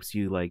it helps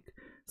you like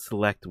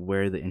select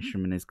where the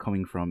instrument is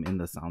coming from in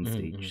the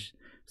soundstage. Mm-hmm.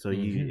 So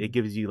it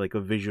gives you like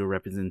a visual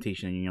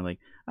representation, and you're like,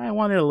 I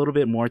want it a little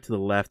bit more to the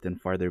left and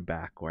farther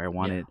back, or I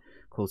want it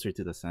closer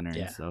to the center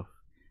and stuff.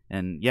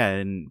 And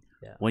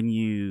when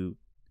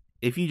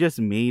if you just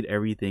made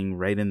everything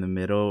right in the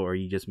middle, or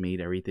you just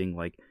made everything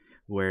like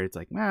where it's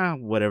like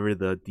whatever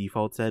the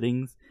default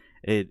settings,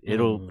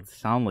 it'll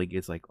sound like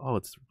it's like, oh,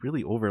 it's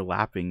really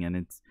overlapping, and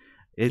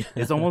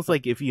it's almost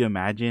like if you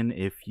imagine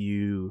if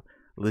you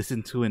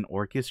listen to an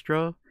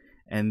orchestra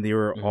and they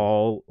were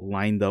all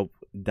lined up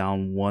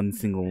down one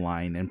single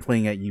line and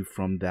playing at you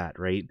from that,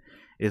 right?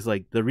 It's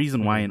like the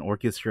reason why an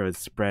orchestra is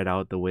spread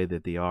out the way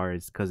that they are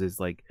is because it's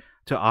like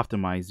to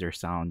optimize their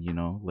sound,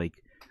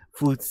 like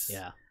flutes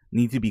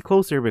need to be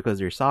closer because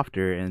they're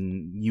softer,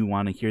 and you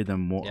want to hear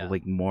them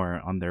more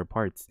on their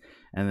parts,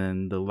 and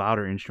then the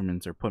louder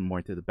instruments are put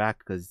more to the back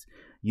because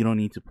you don't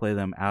need to play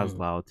them as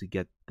loud to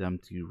get them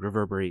to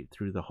reverberate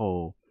through the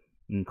whole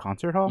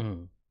concert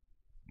hall.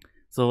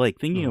 So like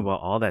thinking about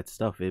all that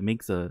stuff, it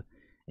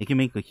can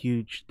make a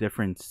huge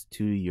difference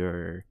to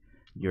your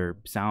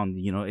sound,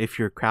 if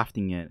you're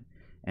crafting it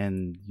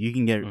and you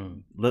can get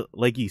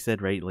like you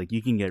said, right? Like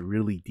you can get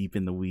really deep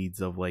in the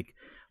weeds of like,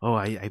 oh,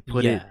 I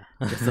put it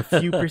just a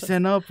few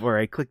percent up, or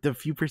I clicked a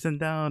few percent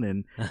down,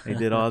 and I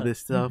did all this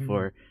stuff,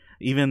 or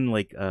even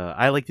like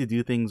I like to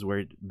do things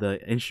where the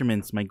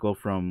instruments might go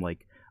from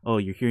like, oh,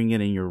 you're hearing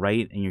it in your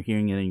right and you're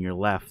hearing it in your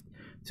left,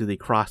 to they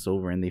cross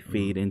over and they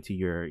fade into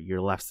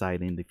your left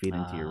side and they fade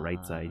into your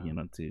right side, you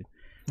know, too.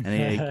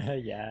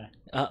 And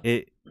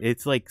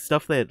it's like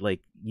stuff that like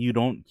you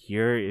don't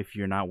hear if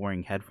you're not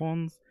wearing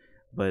headphones,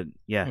 but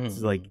it's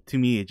like, to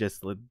me, it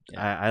just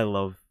I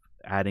love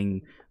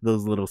adding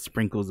those little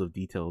sprinkles of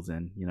details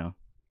in, you know.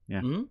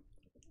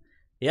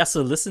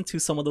 So listen to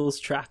some of those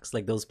tracks,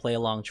 like those play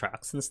along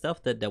tracks and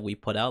stuff that we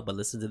put out, but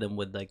listen to them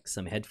with like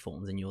some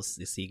headphones and you'll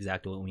see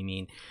exactly what we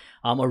mean.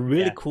 A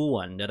really cool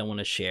one that I want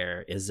to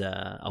share is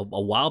a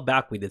while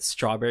back we did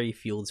Strawberry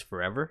Fields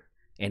Forever,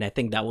 and I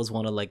think that was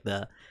one of like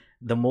the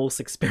most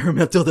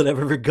experimental that I've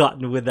ever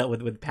gotten with that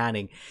with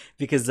panning,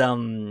 because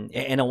and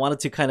I wanted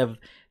to kind of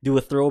do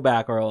a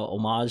throwback or a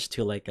homage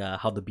to like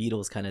how the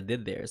Beatles kind of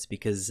did theirs,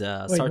 because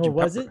Sergeant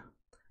Pepper.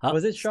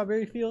 Was it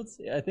Strawberry Fields?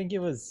 I think it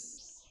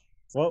was.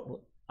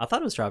 Well, I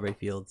thought it was Strawberry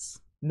Fields.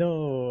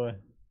 No.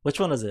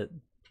 Which one was it?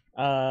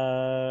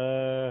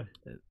 There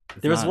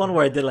was one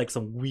where I did like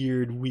some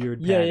weird panning.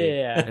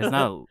 Yeah. It's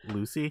not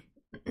Lucy.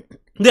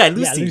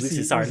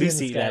 Lucy. Sorry,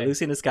 Lucy.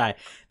 Lucy in the Sky,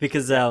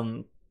 because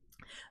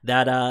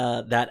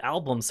that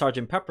album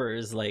Sergeant Pepper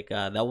is like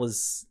that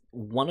was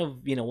one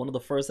of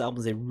the first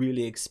albums they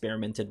really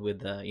experimented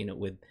with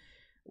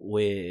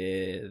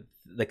with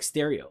like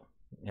stereo,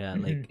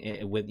 like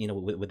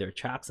with their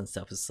tracks and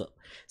stuff.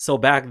 So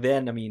back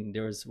then, I mean,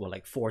 there was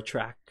like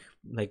 4-track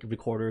like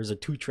recorders or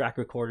 2-track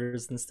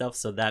recorders and stuff,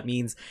 so that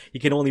means you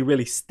can only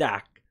really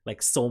stack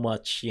like so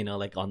much,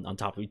 like on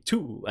top of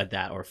 2 at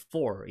that, or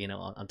 4,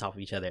 on top of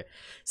each other.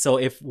 So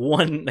if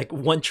one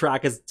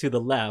track is to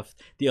the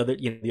left, the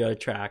other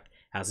track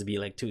has to be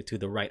like to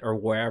the right, or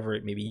wherever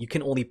it may be. You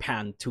can only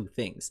pan 2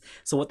 things.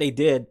 So what they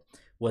did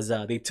was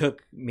they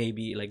took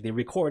maybe like they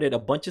recorded a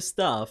bunch of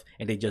stuff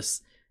and they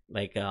just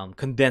like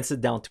condense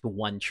it down to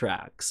 1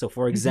 track. So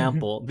for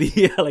example,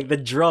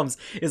 the drums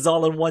is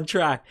all on 1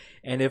 track,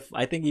 and if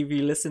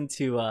you listen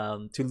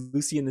to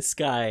Lucy in the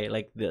Sky,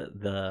 like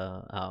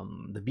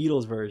the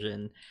Beatles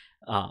version,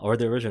 or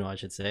the original I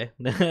should say,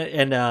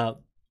 and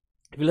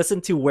if you listen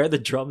to where the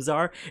drums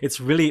are, it's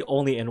really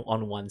only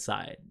on 1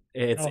 side.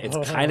 It's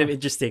kind of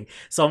interesting.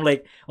 So I'm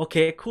like,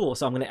 okay, cool.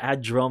 So I'm gonna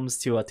add drums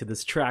to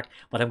this track,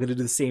 but I'm gonna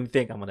do the same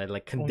thing. I'm gonna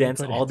like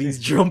condense all these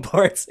drum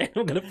parts, and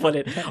I'm gonna put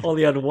it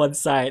only on 1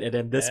 side, and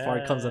then this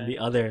part comes on the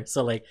other.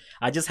 So like,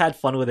 I just had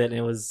fun with it, and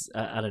it was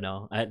I don't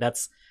know.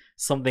 That's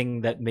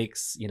something that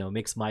makes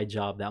my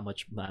job that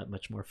much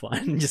more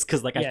fun, just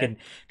because like I can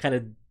kind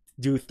of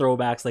do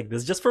throwbacks like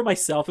this just for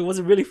myself. It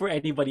wasn't really for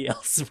anybody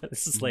else, but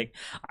it's just like,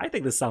 I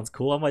think this sounds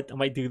cool. I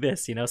might do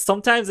this.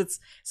 Sometimes it's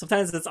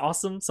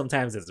awesome.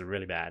 Sometimes it's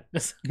really bad.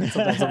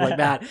 Sometimes I'm like,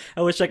 man,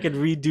 I wish I could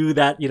redo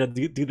that.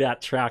 Do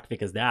that track,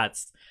 because that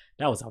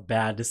was a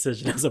bad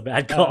decision. It was a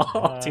bad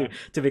call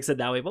to mix it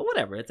that way. But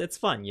whatever, it's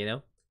fun,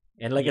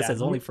 And like I said,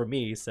 it's only for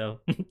me.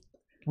 So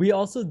we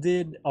also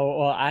did.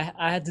 I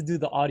had to do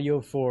the audio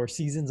for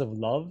Seasons of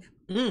Love.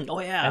 Oh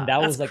yeah, and that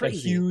was like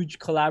crazy. A huge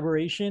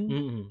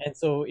collaboration. And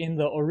so in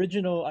the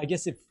original, I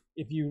guess if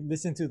you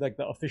listen to like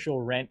the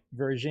official Rent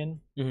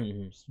version,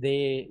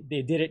 they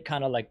did it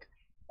kind of like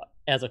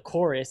as a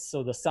chorus.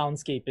 So the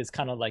soundscape is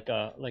kind of like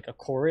a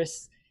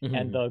chorus,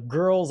 and the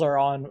girls are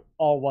on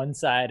all 1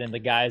 side and the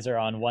guys are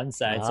on 1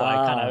 side. So I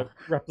kind of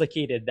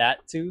replicated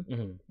that too.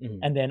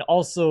 And then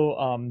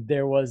also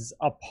there was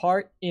a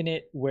part in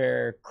it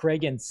where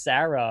Craig and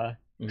Sarah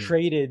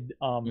traded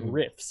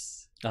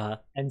riffs.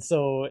 And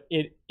so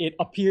it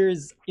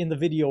appears in the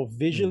video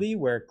visually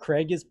where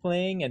Craig is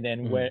playing, and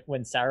then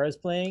when Sarah's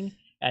playing,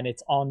 and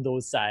it's on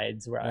those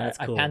sides where I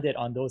panned it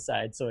on those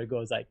sides. So it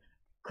goes like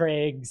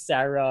Craig,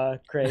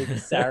 Sarah,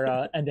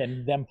 and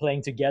then them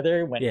playing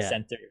together went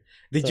center.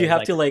 Did you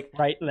have to like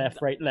right,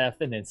 left,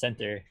 and then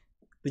center?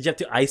 Did you have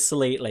to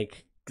isolate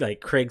like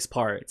Craig's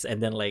parts and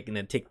then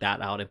take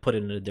that out and put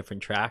it in a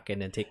different track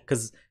and then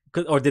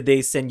or did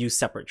they send you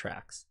separate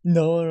tracks?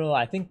 No,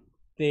 I think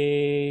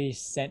they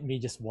sent me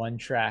just 1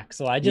 track,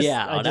 so I just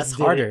that's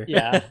harder.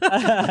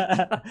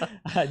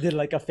 I did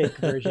like a fake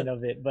version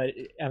of it, but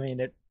I mean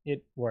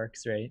it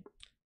works, right?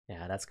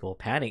 Yeah, that's cool.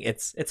 Panning,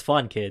 it's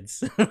fun,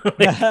 kids.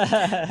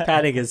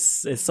 Panning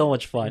is so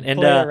much fun, and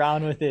play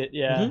around with it,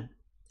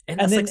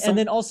 and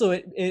then also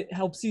it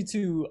helps you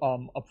to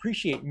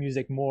appreciate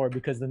music more,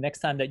 because the next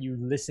time that you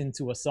listen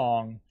to a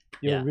song,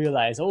 you'll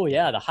realize, oh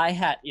yeah, the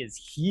hi-hat is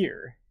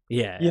here,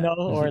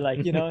 or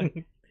like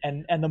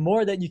And the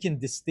more that you can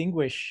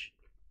distinguish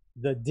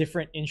the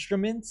different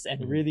instruments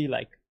and really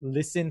like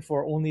listen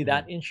for only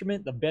that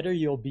instrument, the better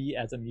you'll be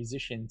as a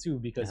musician too.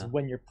 Because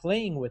when you're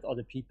playing with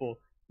other people,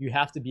 you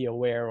have to be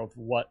aware of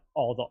what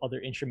all the other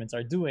instruments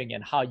are doing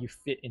and how you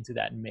fit into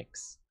that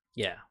mix.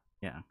 Yeah.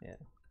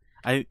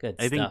 I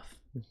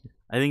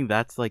think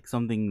that's like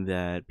something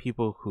that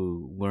people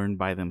who learn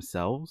by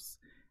themselves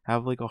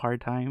have like a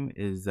hard time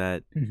is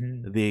that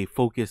they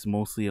focus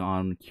mostly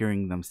on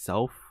hearing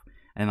themselves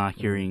and not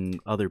hearing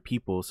other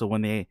people. So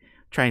when they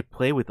try to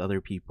play with other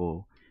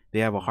people, they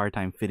have a hard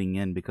time fitting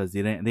in because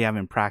they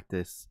haven't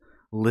practiced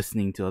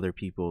listening to other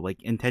people, like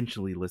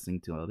intentionally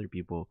listening to other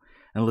people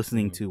and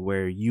listening to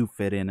where you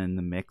fit in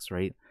the mix,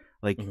 right?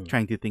 Like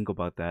trying to think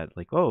about that,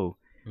 like, oh,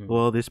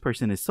 well, this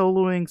person is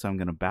soloing, so I'm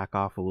gonna back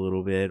off a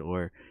little bit,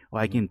 or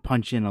I can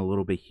punch in a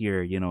little bit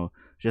here, you know,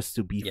 just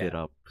to beef it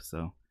up.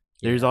 So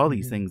there's all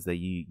these things that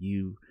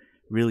you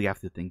really have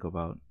to think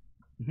about.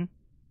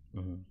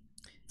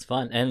 It's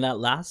fun. And that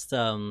last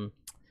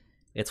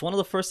it's one of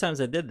the first times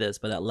I did this,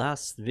 but that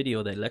last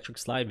video, the electric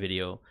slide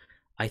video,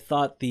 I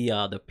thought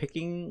the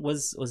picking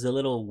was a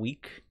little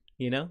weak,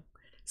 you know,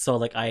 so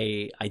like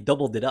I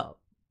doubled it up.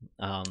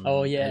 And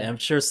I'm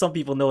sure some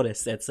people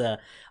noticed. It's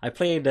I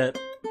played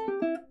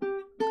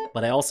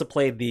but I also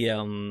played the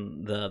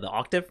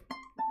octave,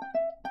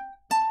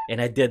 and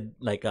I did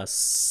like a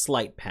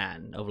slight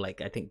pan of like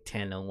I think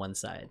 10 on one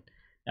side.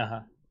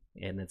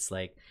 And it's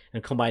like,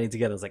 and combining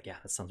together, I was like, yeah,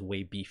 that sounds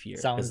way beefier.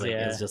 Sounds like,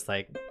 it's just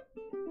like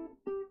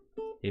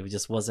it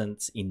just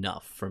wasn't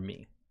enough for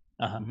me.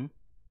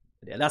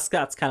 Yeah, that's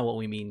kind of what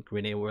we mean,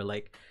 Renee. We're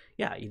like,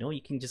 yeah, you know,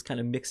 you can just kind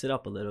of mix it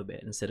up a little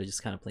bit instead of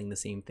just kind of playing the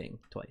same thing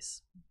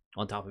twice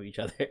on top of each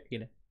other, you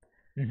know.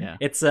 Yeah,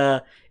 it's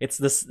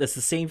the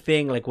same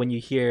thing like when you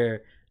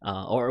hear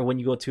or when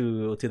you go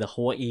to the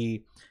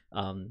Hawaii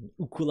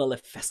ukulele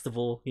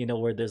festival, you know,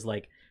 where there's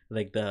like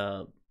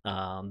the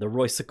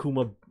Roy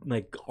Sakuma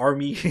like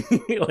army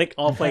like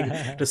all playing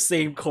the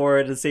same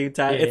chord at the same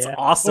time. It's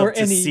awesome or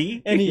to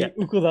see any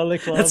ukulele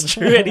club. That's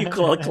true. Any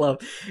ukulele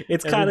club,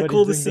 it's kind of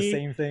cool to see the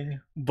same thing.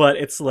 But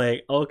it's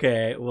like,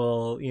 okay,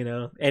 well, you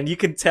know, and you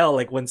can tell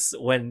like when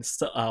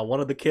one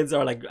of the kids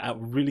are like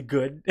really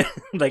good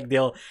like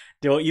they'll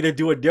either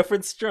do a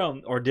different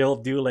strum or they'll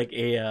do like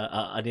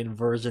an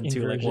inversion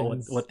to like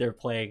what they're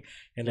playing.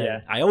 And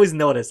then I always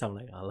notice, I'm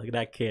like, oh, look at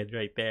that kid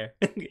right there.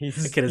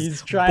 He's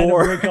trying to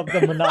break up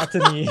the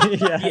monotony.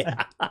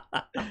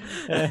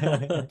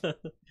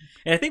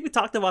 And I think we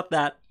talked about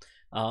that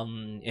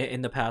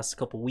in the past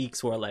couple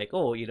weeks, where like,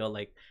 oh, you know,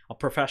 like a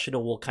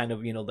professional will kind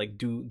of, you know, like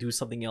do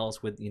something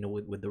else with, you know,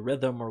 with the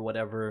rhythm or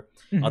whatever,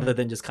 other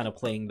than just kind of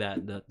playing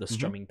the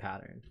strumming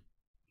pattern.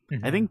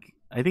 I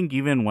think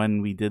even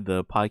when we did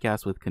the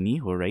podcast with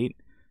Kaniho, right,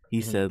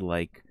 he said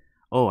like,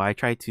 oh, I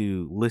try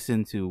to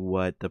listen to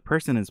what the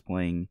person is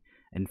playing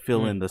and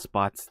fill in the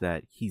spots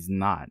that he's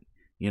not,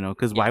 you know,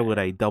 because why would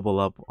I double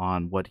up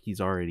on what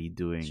he's already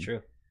doing? It's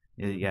true.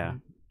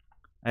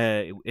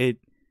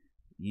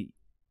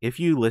 If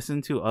you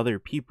listen to other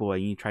people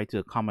and you try to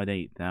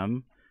accommodate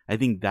them, I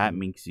think that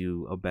makes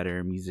you a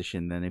better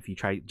musician than if you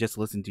try just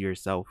listen to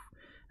yourself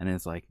and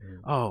it's like,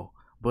 oh,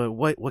 but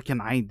what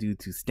can I do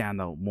to stand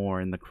out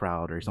more in the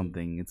crowd or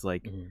something? It's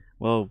like,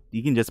 well,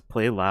 you can just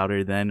play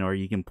louder then, or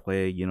you can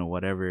play, you know,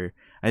 whatever.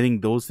 I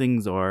think those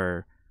things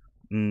are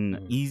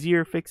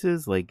easier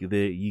fixes. Like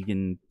you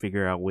can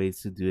figure out ways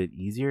to do it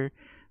easier,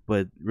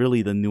 but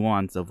really the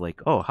nuance of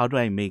like, oh, how do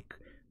I make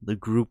the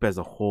group as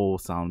a whole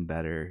sound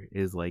better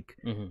is like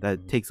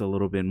that takes a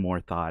little bit more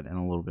thought and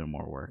a little bit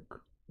more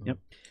work. Yep.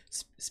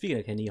 Speaking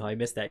of Kaniho, I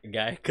missed that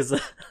guy because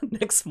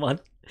next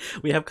month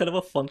we have kind of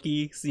a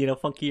funky, you know,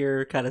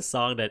 funkier kind of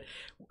song that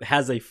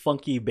has a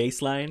funky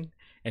bass line.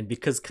 And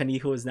because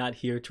Kaniho is not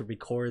here to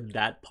record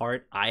that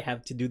part, I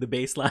have to do the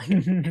bass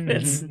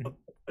line.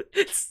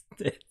 it's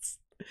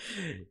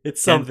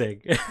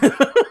something.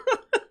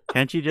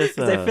 Can't you just?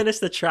 I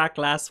finished the track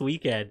last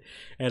weekend,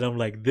 and I'm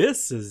like,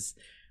 this is.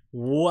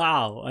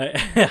 Wow,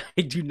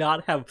 I do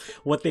not have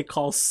what they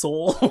call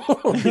soul.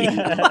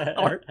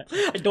 I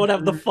don't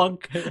have the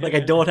funk. Like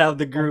I don't have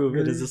the groove.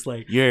 It is just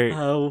like,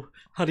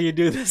 how do you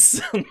do this?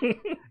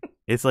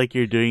 It's like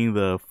you're doing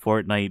the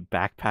Fortnite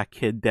backpack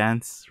kid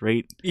dance,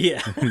 right?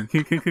 Yeah.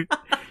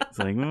 It's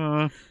like,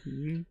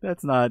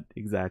 that's not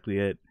exactly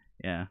it.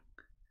 Yeah.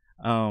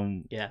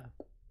 Yeah.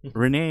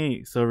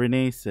 Renee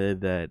said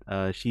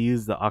that she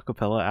used the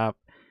acapella app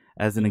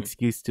as an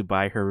excuse to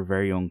buy her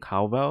very own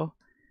cowbell.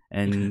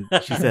 And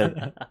she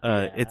said,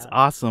 it's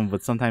awesome,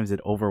 but sometimes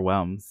it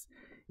overwhelms.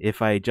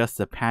 If I adjust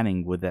the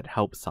panning, would that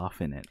help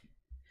soften it?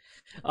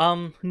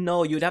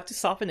 No, you'd have to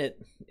soften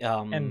it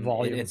in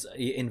volume. It's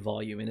in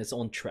volume in its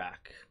own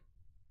track.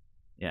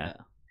 Yeah.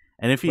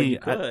 And if you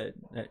could.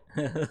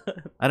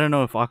 I don't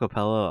know if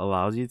acapella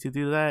allows you to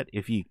do that.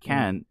 If you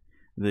can't,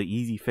 the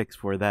easy fix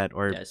for that,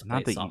 or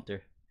not the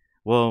softer.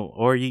 Well,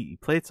 or you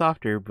play it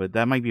softer, but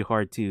that might be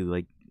hard too.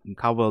 Like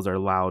cowbells are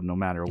loud no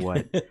matter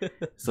what.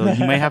 So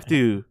you might have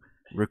to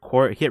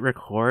hit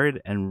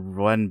record and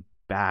run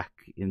back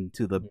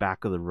into the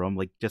back of the room,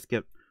 like just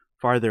get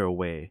farther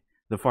away.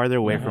 The farther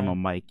away from a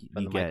mic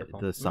you get,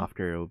 the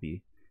softer it will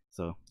be.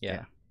 So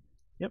yeah.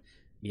 Yep.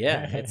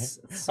 Yeah, it's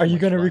so Are you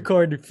gonna fun.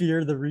 record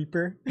Fear the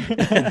Reaper?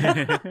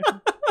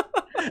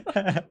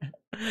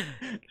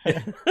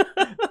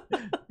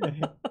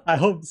 I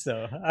hope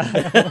so.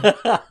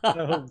 I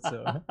hope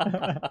so.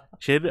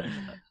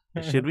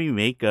 Should we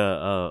make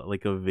a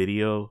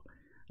video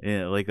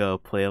like a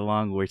play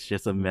along where it's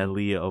just a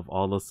medley of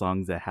all the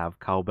songs that have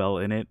cowbell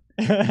in it.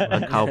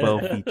 A cowbell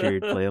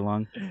featured play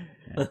along.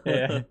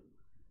 Yeah.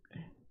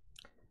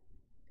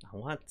 I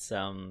want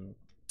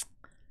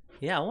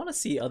I want to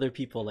see other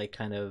people like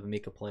kind of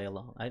make a play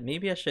along.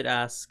 Maybe I should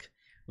ask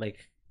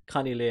like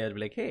Collier,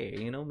 like,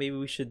 hey, maybe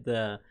we should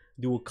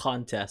do a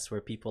contest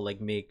where people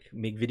like make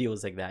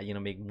videos like that,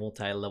 make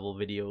multi-level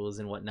videos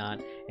and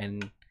whatnot,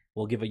 and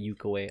we'll give a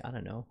uke away. I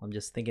don't know. I'm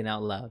just thinking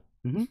out loud.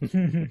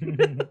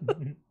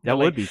 That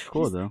would be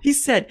cool though. He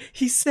said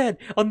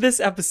on this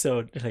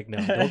episode, like,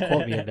 no, don't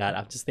quote me on that.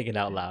 I'm just thinking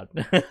out loud.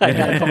 I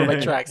gotta cover my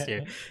tracks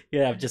here.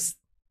 Yeah, I'm just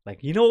like,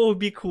 what would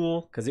be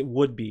cool? Because it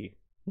would be.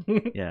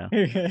 Yeah.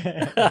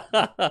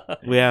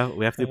 we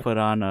have to put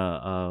on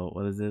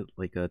what is it,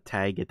 like a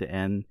tag at the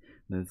end.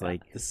 And it's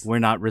like, we're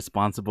not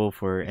responsible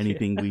for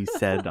anything we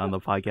said on the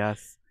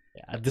podcast.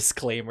 Yeah, a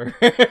disclaimer.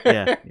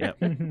 Yeah.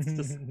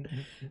 Just,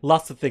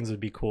 lots of things would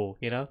be cool,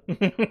 Yeah.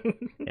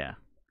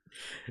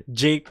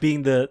 Jake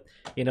being the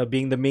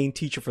main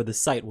teacher for the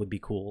site would be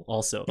cool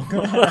also.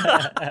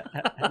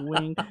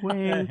 Wink,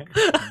 wink.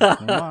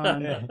 Come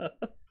on.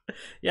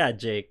 Yeah,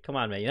 Jake, come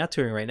on, man. You're not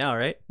touring right now,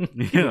 right?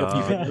 You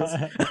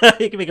Yeah.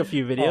 can make a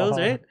few videos,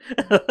 right?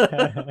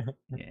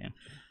 Yeah.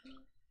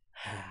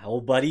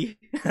 Old buddy.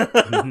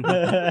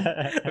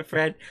 My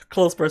friend,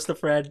 close personal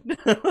friend.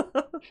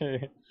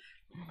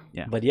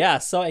 Yeah. But yeah,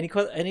 so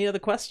any other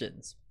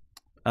questions?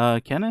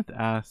 Kenneth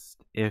asked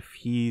if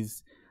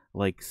he's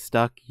like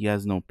stuck, he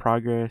has no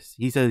progress.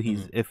 He said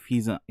if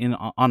he's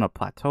on a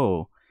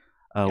plateau,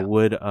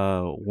 would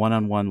a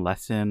one-on-one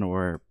lesson,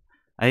 or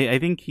I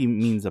think he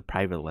means a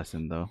private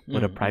lesson though.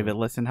 Would a private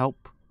lesson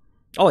help?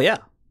 Oh yeah,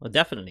 well,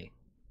 definitely.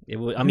 It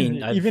would. I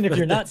mean, even if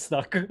you're not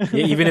stuck.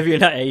 even if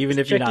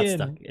you're not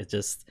stuck, it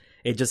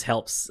just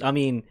helps. I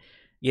mean,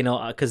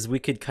 because we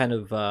could kind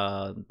of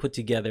put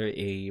together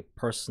a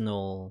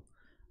personal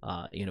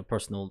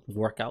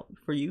workout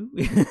for you,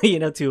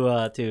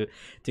 to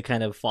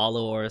kind of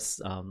follow, or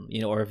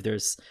or if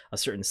there's a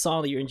certain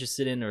song that you're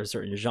interested in or a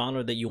certain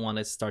genre that you want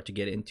to start to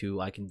get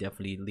into, I can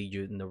definitely lead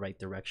you in the right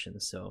direction.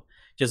 So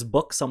just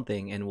book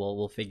something and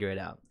we'll figure it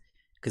out.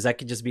 Because I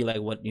could just be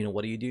like, what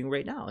are you doing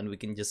right now? And we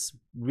can just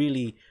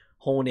really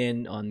hone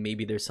in on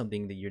maybe there's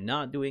something that you're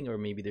not doing, or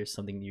maybe there's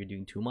something that you're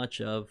doing too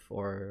much of,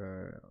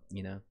 or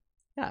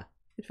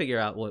figure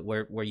out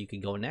where you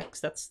can go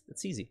next. That's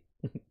easy.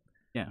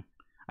 Yeah.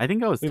 I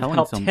think I was We've telling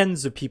helped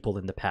tens of people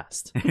in the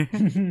past.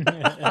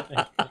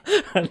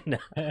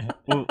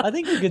 Well, I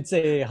think we could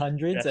say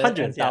hundreds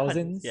and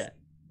thousands.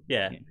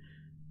 Yeah.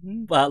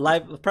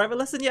 Live private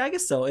lesson, I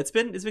guess so. It's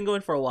been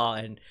going for a while,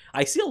 and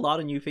I see a lot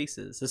of new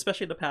faces,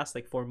 especially in the past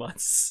like 4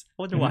 months. I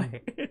wonder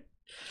why.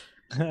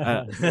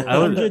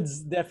 Hundreds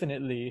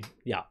definitely.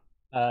 Yeah.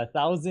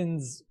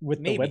 Thousands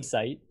with the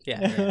website.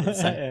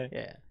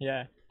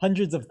 Yeah.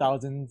 Hundreds of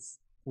thousands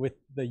with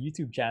the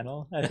YouTube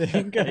channel, I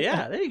think.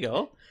 Yeah, there you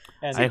go.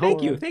 And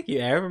thank you,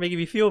 Aaron, for making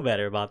me feel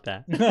better about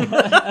that.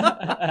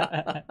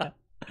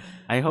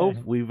 I hope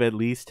we've at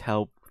least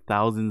helped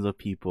thousands of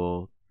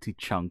people to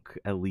chunk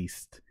at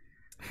least.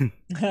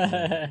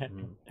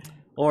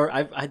 Or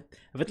I've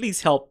at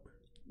least helped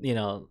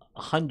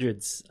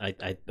hundreds,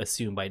 I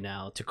assume by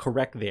now, to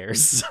correct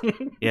theirs.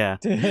 Yeah.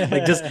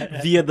 Like just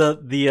via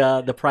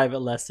the private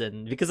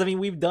lesson, because I mean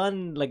we've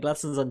done like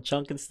lessons on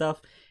chunk and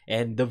stuff,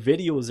 and the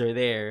videos are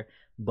there,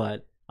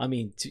 but I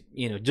mean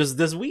just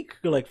this week,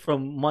 like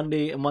from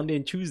Monday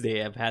and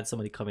Tuesday, I've had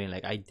somebody come in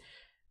like,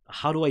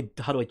 how do I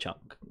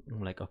chunk?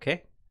 I'm like,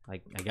 okay, I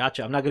got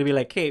you. I'm not gonna be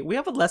like, hey, we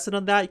have a lesson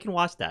on that, you can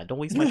watch that, don't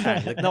waste my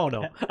time. Like, no,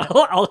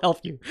 I'll help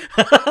you.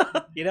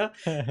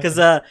 Because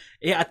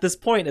at this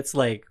point it's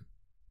like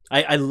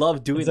I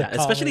love doing that,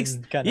 especially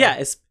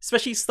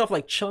especially stuff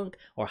like chunk,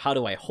 or how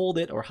do I hold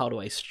it, or how do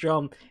I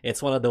strum.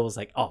 It's one of those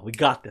like, oh, we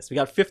got this. You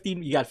got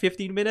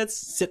 15 minutes.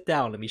 Sit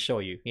down. Let me show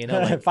you.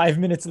 Like 5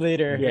 minutes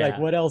later, like,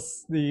 what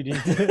else do you need?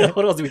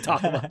 What else do we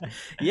talk about?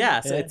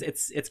 Yeah, so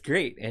it's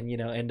great, and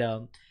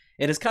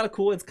and it's kind of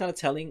cool. It's kind of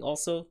telling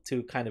also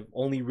to kind of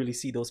only really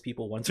see those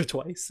people once or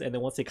twice, and then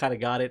once they kind of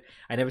got it,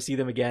 I never see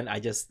them again. I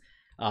just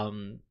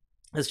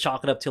let's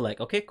chalk it up to like,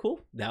 okay,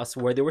 cool, that's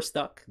where they were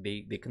stuck.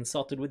 They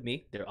consulted with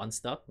me, they're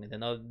unstuck, and then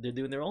they're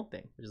doing their own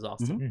thing, which is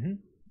awesome.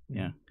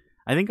 Yeah,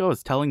 I think I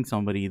was telling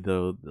somebody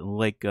though,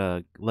 like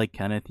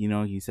Kenneth,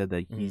 he said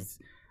that he's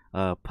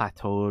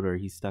plateaued, or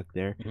he's stuck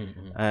there.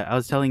 I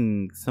was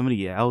telling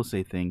somebody else,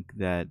 I think,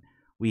 that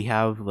we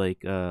have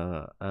like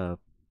a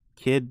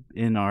kid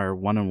in our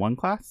one-on-one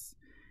class,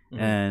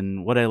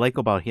 and what I like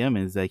about him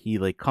is that he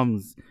like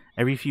comes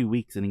every few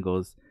weeks and he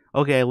goes,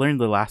 okay, I learned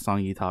the last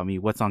song you taught me.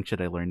 What song should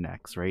I learn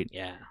next, right?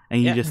 Yeah.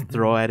 And you just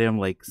throw at him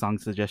like song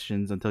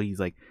suggestions until he's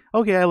like,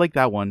 okay, I like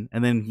that one.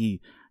 And then he,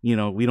 we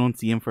don't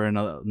see him for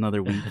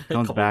another week. He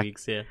comes back,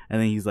 weeks, yeah.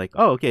 And then he's like,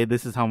 oh, okay,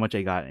 this is how much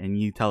I got. And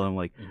you tell him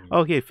like,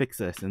 okay, fix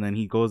this. And then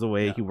he goes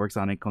away, he works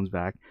on it, comes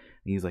back,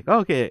 and he's like, oh,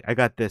 okay, I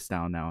got this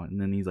down now.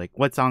 And then he's like,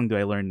 what song do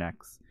I learn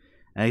next?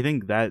 And I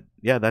think that,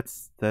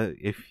 that's the,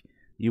 if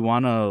you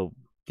want to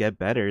get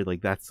better,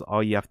 like that's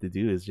all you have to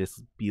do is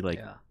just be like,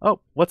 Yeah. oh,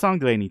 what song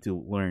do I need to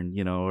learn,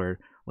 or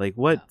like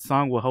what Yeah.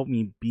 song will help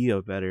me be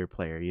a better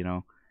player,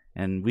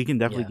 and we can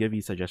definitely Yeah. give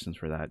you suggestions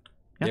for that.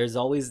 Yeah. There's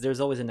always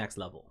a next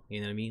level.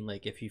 You know what I mean?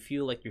 Like if you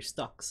feel like you're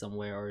stuck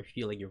somewhere, or if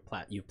you feel like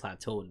you've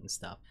plateaued and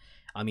stuff.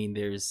 I mean,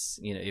 there's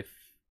if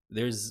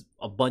there's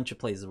a bunch of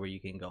places where you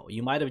can go.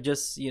 You might have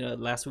just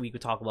last week we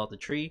talked about the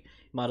tree.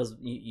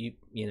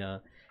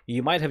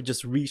 You might have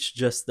just reached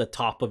just the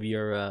top of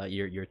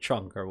your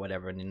trunk or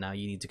whatever, and now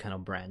you need to kind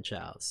of branch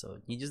out. So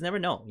you just never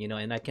know,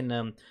 and I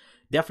can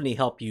definitely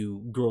help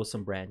you grow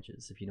some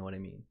branches, if you know what I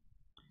mean.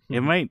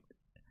 It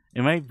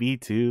might be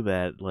too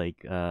that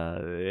like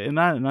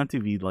not to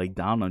be like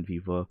down on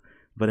people,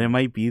 but it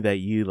might be that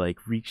you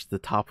like reach the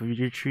top of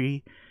your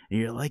tree and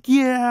you're like,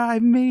 yeah, I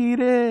made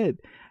it,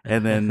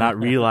 and then not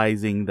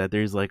realizing that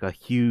there's like a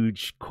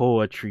huge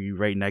koa tree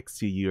right next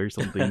to you or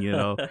something,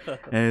 and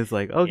it's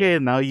like, okay,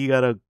 now you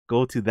gotta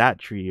go to that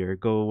tree or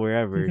go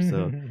wherever.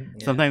 So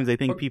sometimes I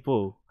think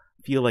people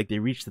feel like they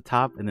reach the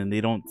top and then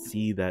they don't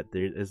see that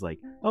there is like,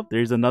 oh,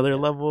 there's another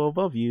level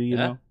above you, you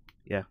know.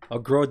 Yeah, or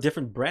grow a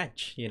different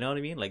branch, you know what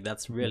I mean? Like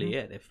that's really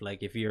it.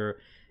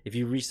 If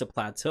you reach the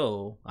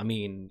plateau, I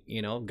mean,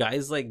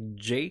 guys like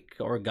Jake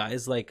or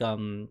guys like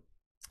Byron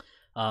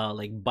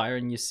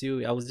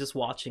Yasu, I was just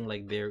watching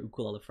like their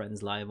ukulele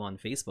friends live on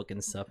Facebook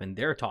and stuff, and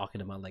they're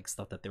talking about like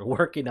stuff that they're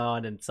working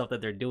on and stuff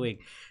that they're doing.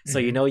 So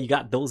you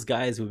got those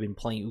guys who've been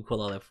playing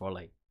ukulele for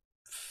like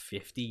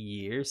 50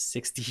 years,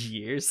 60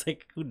 years,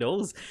 like who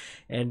knows,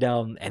 and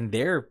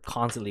they're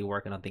constantly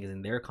working on things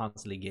and they're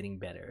constantly getting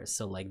better.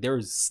 So like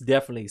there's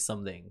definitely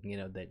something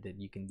that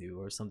you can do,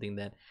 or something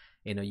that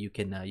you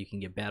can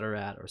get better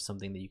at, or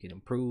something that you can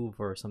improve,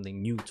 or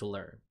something new to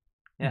learn.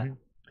 And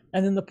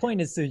then the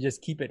point is to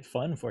just keep it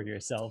fun for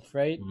yourself,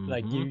 right?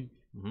 Like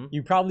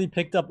you probably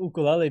picked up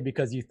ukulele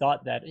because you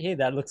thought that, hey,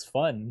 that looks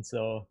fun.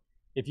 So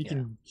if you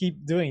can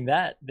keep doing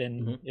that,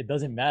 then it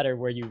doesn't matter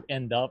where you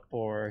end up,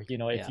 or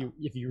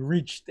if you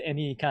reached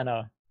any kind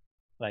of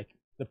like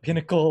the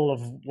pinnacle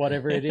of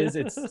whatever it is.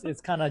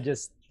 It's kind of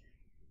just,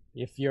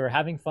 if you're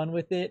having fun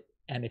with it,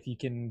 and if you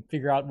can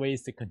figure out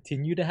ways to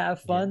continue to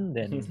have fun,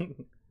 then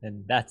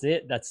that's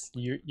it. That's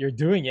you're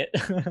doing it.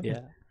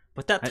 Yeah.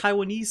 But that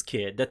Taiwanese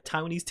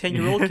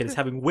 10-year-old kid is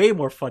having way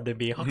more fun than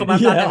me. How come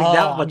I'm not having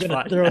that much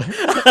fun?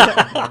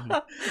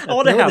 I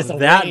want to have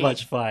that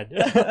much fun.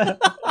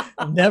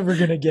 I'm never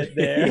gonna get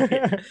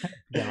there.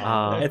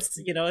 That's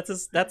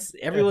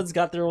everyone's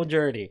got their own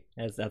journey.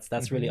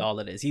 That's really all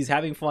it is. He's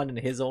having fun in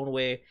his own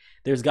way.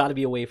 There's got to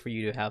be a way for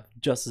you to have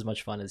just as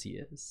much fun as he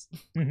is.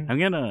 I'm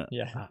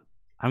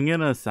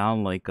gonna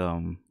sound like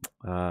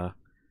I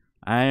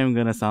am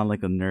gonna sound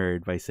like a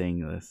nerd by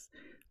saying this.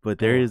 But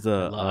there is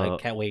I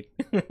can't wait.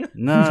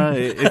 No,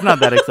 it's not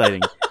that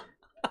exciting.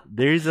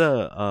 There's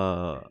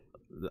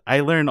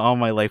I learned all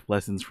my life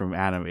lessons from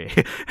anime.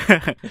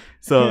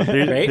 So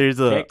there's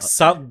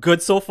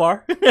good so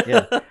far.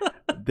 Yeah,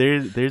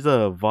 there's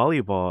a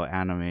volleyball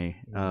anime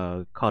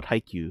called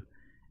Haikyuu,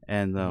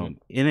 and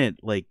in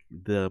it, like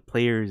the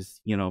players,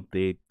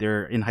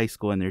 they're in high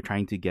school and they're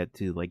trying to get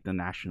to like the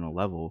national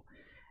level,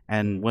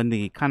 and when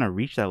they kind of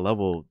reach that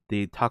level,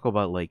 they talk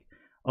about like,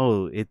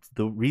 oh, it's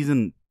the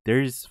reason.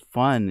 There's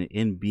fun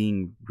in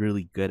being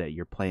really good at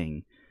your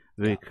playing,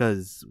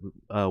 because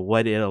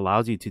what it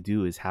allows you to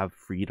do is have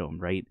freedom,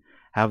 right?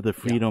 Have the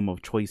freedom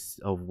of choice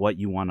of what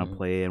you want to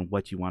play and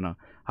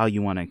how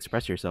you want to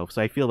express yourself.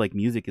 So I feel like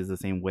music is the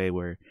same way,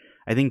 where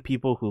I think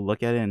people who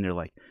look at it and they're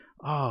like,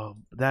 oh,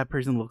 that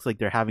person looks like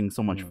they're having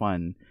so much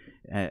fun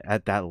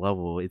at that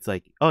level. It's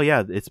like, oh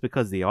yeah, it's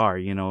because they are,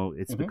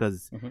 it's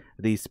because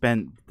they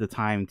spent the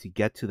time to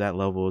get to that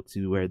level,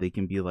 to where they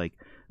can be like,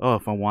 oh,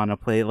 if I want to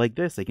play it like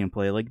this, I can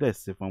play it like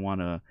this. If I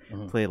want to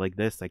play it like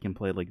this, I can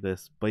play it like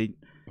this. But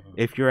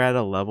if you're at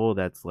a level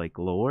that's like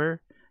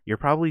lower, you're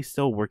probably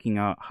still working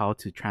out how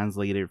to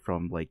translate it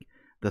from like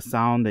the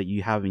sound that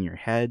you have in your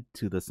head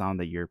to the sound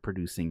that you're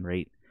producing,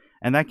 right?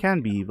 And that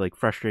can be like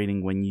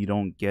frustrating when you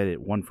don't get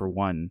it one for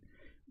one,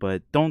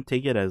 but don't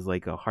take it as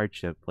like a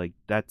hardship. Like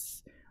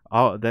that's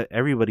all that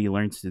everybody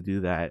learns to do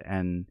that.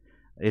 And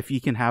if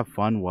you can have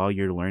fun while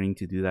you're learning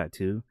to do that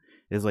too,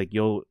 is like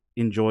you'll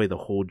enjoy the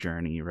whole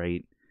journey,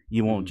 right?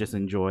 You won't just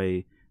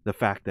enjoy the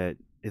fact that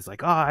it's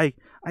like, oh, I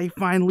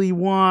finally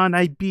won,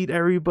 I beat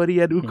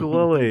everybody at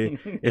ukulele.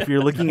 If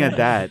you're looking at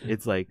that,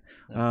 it's like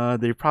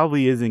there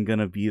probably isn't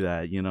gonna be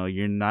that,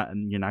 you're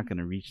not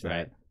gonna reach that.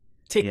 Right.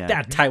 Take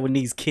that,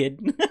 Taiwanese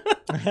kid.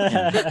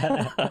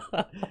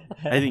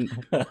 I think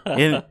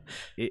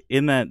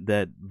in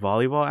that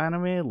volleyball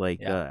anime,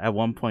 like at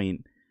one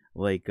point,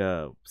 like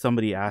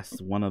somebody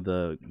asked one of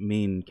the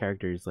main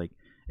characters, like,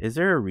 is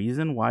there a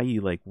reason why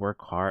you like work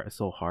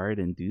so hard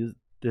and do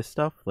this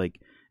stuff? Like,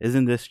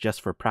 isn't this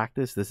just for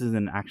practice? This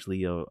isn't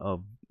actually a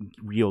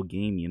real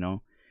game,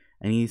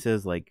 And he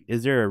says, like,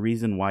 is there a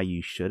reason why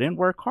you shouldn't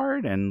work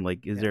hard? And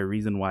like, is there a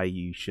reason why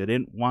you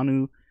shouldn't want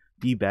to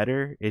be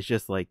better? It's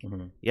just like,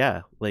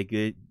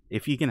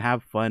 if you can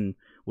have fun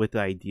with the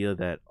idea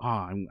that,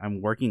 oh,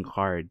 I'm working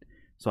hard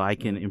so I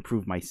can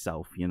improve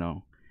myself,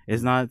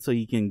 It's not so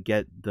you can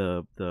get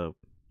the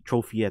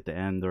trophy at the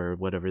end or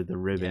whatever, the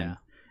ribbon. Yeah.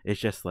 It's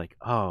just like,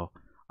 oh,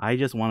 I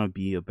just want to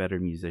be a better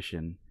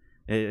musician.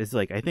 It's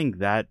like, I think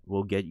that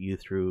will get you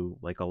through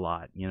like a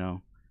lot, you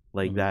know,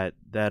 like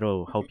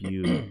that'll help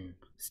you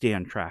stay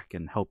on track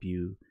and help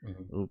you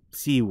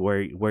see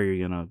where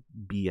you're gonna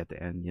be at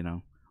the end, you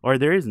know, or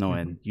there is no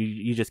end.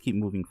 You just keep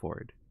moving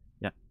forward.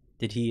 Yeah.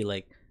 Did he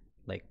like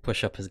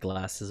push up his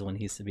glasses when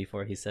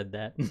before he said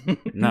that?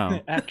 No.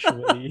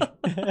 Actually.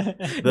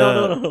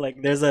 No.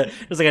 Like there's like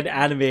an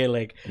anime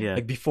like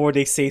before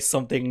they say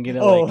something, you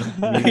know,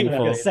 like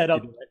meaningful. The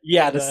setup.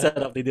 Yeah, the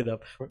setup they did a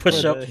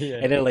push up,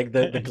 and then like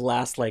the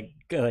glass like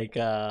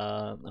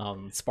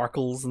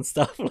sparkles and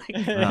stuff. Like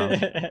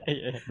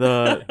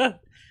the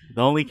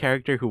only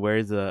character who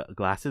wears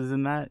glasses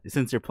in that,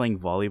 since they're playing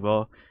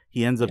volleyball,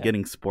 he ends up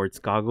getting sports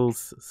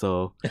goggles,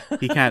 so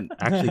he can't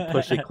actually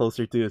push it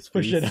closer to his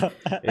face.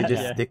 It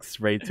just sticks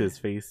right to his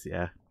face.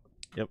 Yeah.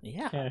 Yep.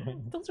 Yeah,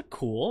 those are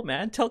cool,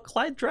 man. Tell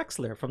Clyde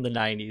Drexler from the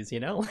 90s,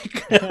 you know?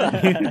 Like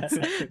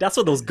that's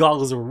what those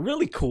goggles are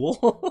really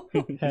cool.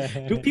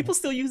 Do people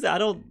still use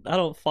that? I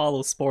don't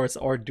follow sports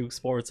or do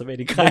sports of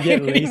any kind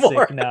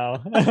anymore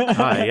now.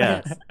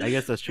 Yeah. I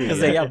guess that's true.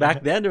 Because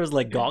back then there was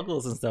like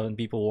goggles and stuff and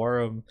people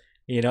wore them,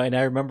 you know, and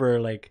I remember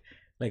like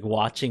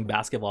watching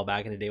basketball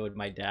back in the day with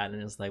my dad,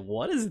 and it's like,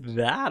 what is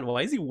that?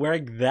 Why is he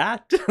wearing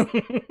that?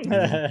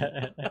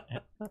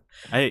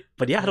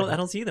 But yeah, I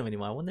don't see them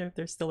anymore. I wonder if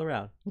they're still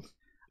around.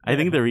 I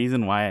think the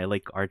reason why I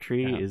like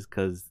archery is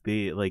because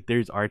they like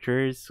there's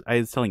archers. I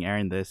was telling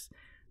Aaron this,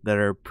 that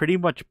are pretty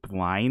much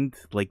blind,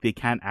 like they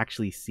can't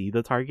actually see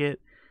the target,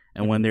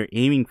 and when they're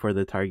aiming for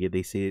the target,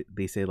 they say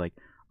like,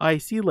 I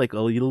see like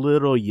a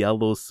little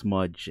yellow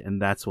smudge,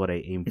 and that's what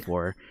I aim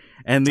for,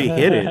 and they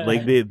hit it.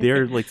 Like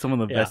they're like some of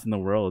the best in the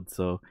world.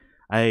 So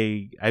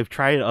I've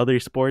tried other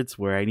sports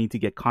where I need to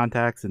get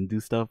contacts and do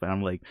stuff, and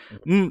I'm like,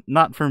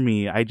 not for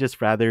me. I just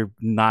rather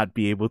not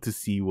be able to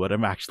see what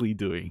I'm actually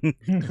doing.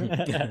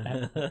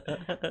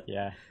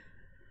 Yeah,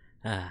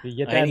 you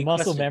get that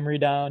muscle memory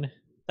down.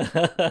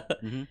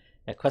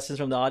 Questions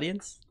from the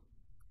audience?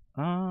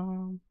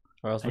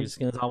 Or else we're just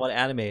gonna talk about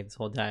anime this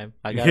whole time.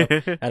 I got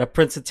a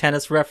Prince of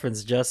Tennis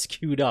reference just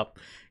queued up.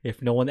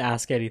 If no one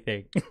asks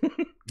anything,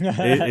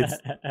 I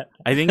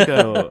think.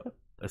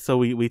 So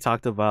we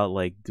talked about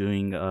like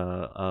doing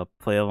a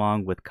play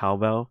along with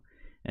cowbell,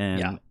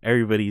 and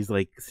everybody's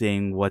like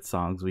saying what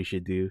songs we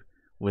should do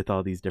with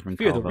all these different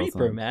Fear cowbell the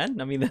Reaper, songs. man.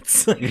 I mean,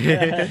 that's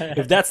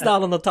if that's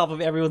not on the top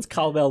of everyone's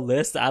cowbell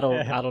list, I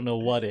don't know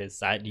what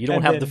is. You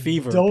don't have the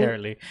fever,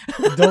 apparently.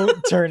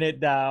 Don't turn it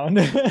down.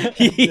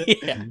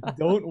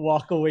 Don't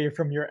walk away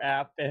from your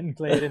app and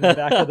play it in the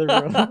back of the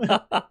room.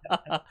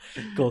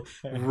 Go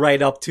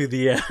right up to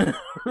the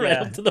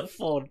up to the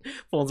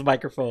phone's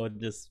microphone.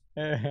 Just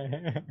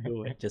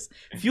do it. Just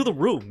feel the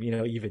room. You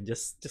know, even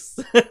just.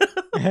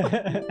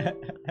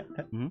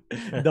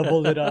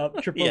 Double it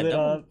up, triple it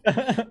up,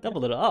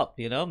 double it up.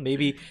 You know,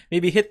 maybe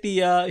hit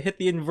the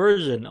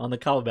inversion on the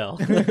cowbell.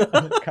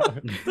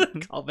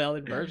 Cowbell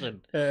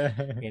inversion.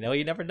 You know,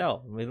 you never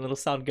know. I mean, it'll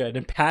sound good.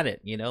 And pan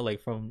it. You know,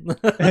 like from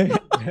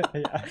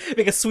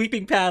make a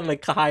sweeping pan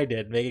like Kahai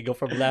did. Make it go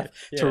from left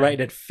to right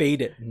and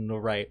fade it in the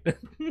right.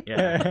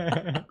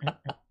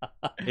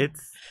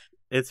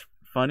 It's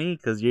funny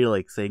because you're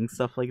like saying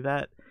stuff like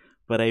that.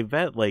 But I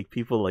bet like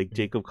people like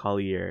Jacob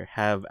Collier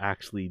have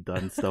actually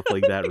done stuff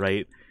like that,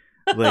 right?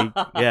 Like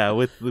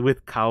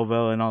with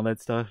cowbell and all that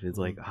stuff. It's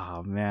like,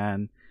 oh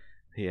man,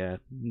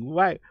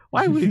 why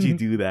would you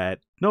do that?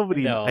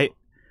 Nobody. No.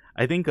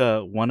 I think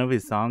one of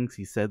his songs,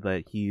 he said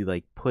that he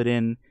like put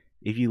in,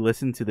 if you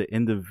listen to the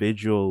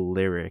individual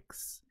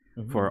lyrics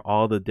for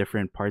all the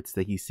different parts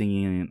that he's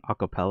singing in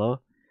acapella,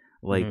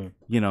 like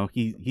you know,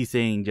 he's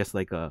saying just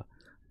like a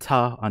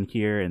ta on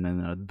here and then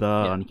a the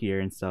on here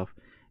and stuff.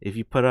 If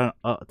you put on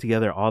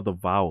together all the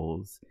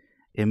vowels,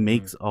 it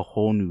makes a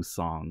whole new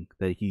song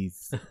that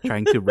he's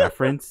trying to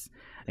reference.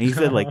 And he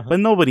said, like, but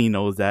nobody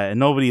knows that. And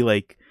nobody,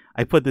 like,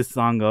 I put this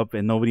song up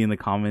and nobody in the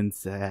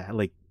comments,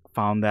 like,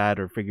 found that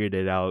or figured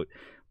it out.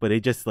 But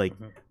it just, like,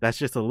 that's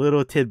just a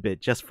little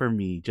tidbit just for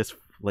me. Just,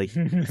 like,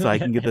 so I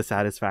can get the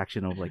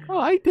satisfaction of, like, oh,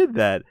 I did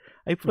that.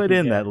 I put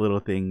in that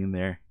little thing in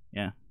there.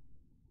 Yeah.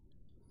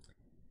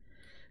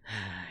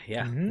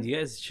 You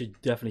guys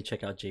should definitely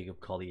check out Jacob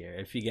Collier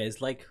if you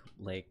guys like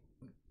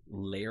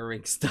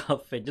layering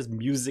stuff and just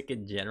music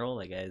in general.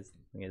 Like guys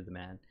the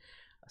man.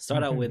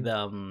 Start out with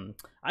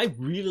I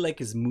really like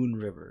his Moon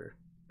River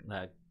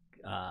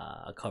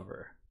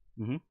cover.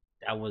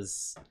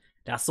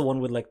 That's the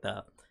one with like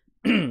the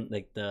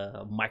like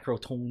the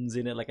microtones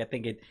in it. Like I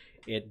think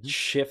it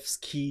shifts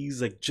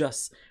keys like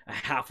just a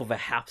half of a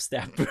half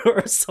step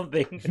or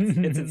something.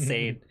 It's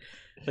insane.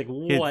 Like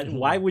what?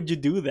 Why would you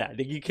do that?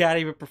 Like, you can't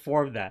even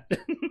perform that.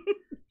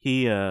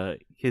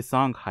 His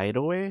song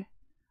Hideaway,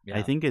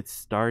 I think it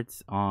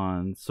starts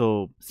on,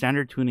 so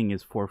standard tuning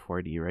is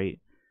 440, right?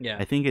 Yeah.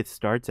 I think it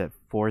starts at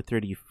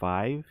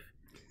 435,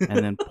 and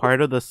then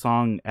part of the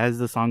song, as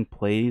the song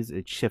plays,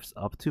 it shifts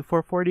up to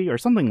 440 or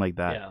something like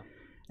that. Yeah.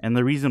 And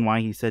the reason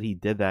why he said he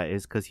did that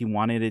is because he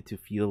wanted it to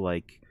feel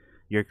like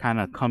you're kind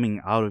of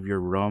coming out of your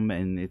room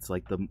and it's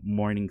like the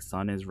morning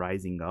sun is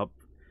rising up.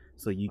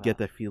 So you get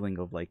the feeling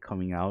of like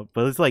coming out.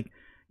 But it's like,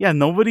 yeah,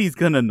 nobody's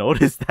going to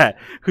notice that.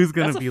 Who's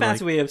going to be like...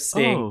 That's a fancy way of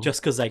saying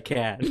just because I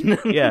can.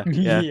 Yeah,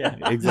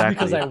 exactly. Just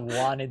because I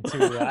wanted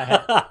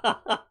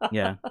to.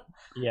 Yeah.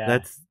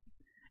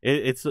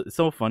 It's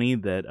so funny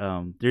that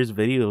there's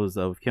videos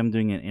of him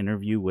doing an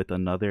interview with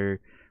another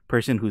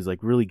person who's like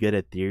really good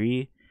at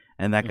theory.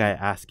 And that guy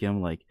asked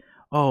him like,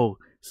 oh,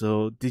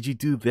 so did you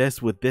do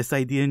this with this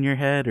idea in your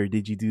head, or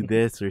did you do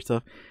this or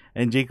stuff?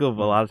 And Jacob,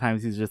 a lot of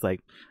times he's just like,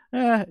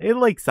 it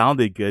like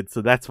sounded good,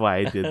 so that's why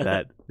I did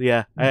that.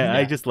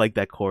 I just like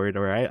that chord,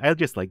 or I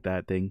just like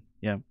that thing.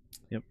 Yep.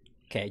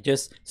 Okay,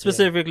 just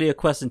specifically a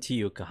question to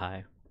you,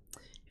 Kahai.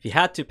 If you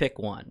had to pick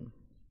one,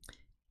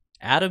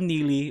 Adam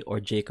Neely or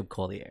Jacob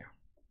Collier?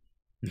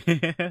 You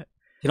can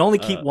only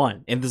keep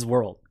one in this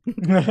world.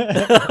 Man.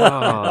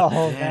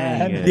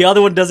 The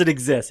other one doesn't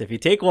exist. If you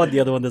take one, the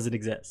other one doesn't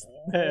exist.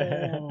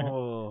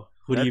 Who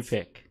do you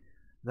pick?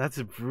 That's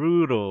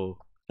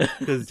brutal.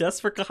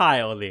 Just for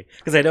Kahai only,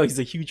 because I know he's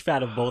a huge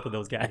fan of both of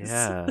those guys.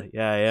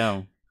 Yeah, I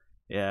am.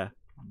 Yeah.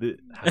 The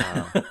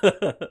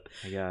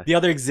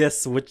other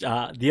exists, which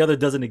the other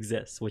doesn't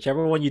exist.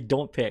 Whichever one you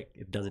don't pick,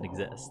 it doesn't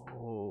exist.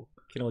 You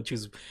can only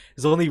choose.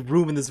 There's only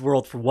room in this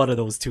world for one of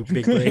those two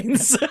big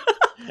brains.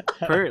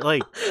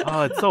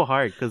 It's so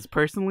hard because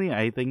personally,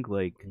 I think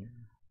like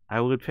I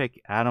would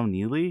pick Adam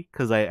Neely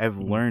because I've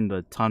learned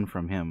a ton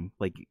from him.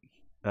 Like,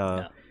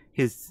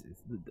 his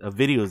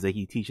videos that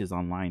he teaches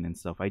online and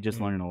stuff. I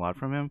just learned a lot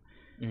from him.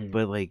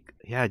 But like,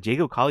 yeah,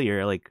 Jacob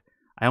Collier, like,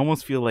 I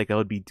almost feel like I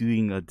would be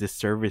doing a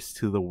disservice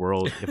to the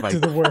world if I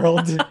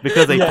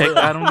because I picked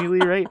Adam Neely,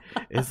 right?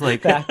 It's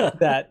like the fact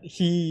that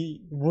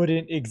he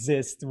wouldn't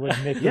exist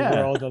would make the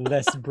world a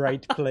less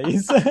bright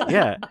place.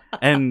 Yeah,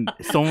 and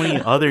so many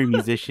other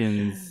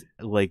musicians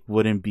like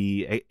wouldn't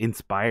be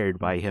inspired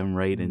by him,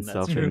 right, and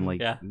stuff, and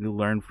like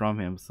learn from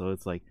him. So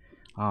it's like,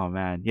 oh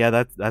man,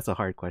 yeah, that's a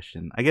hard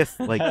question. I guess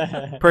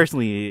like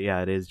personally,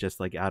 yeah, it is just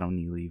like Adam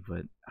Neely,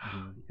 but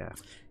yeah,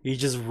 you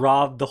just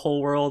robbed the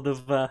whole world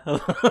of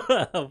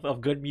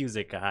of good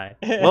music.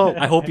 Well,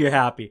 I hope you're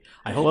happy.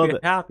 I hope you're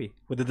happy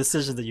with the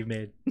decisions that you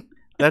made.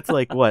 That's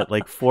like what,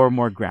 like 4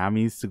 more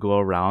Grammys to go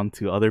around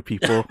to other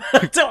people.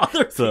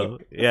 So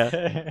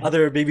yeah,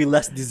 other maybe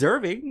less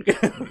deserving.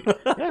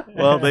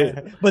 Well,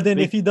 but then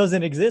if he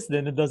doesn't exist,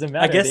 then it doesn't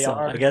matter.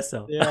 I guess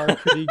so. They are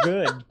pretty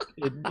good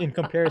in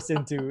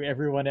comparison to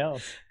everyone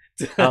else.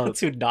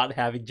 To not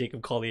having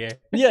Jacob Collier.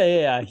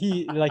 Yeah.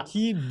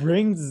 He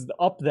brings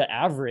up the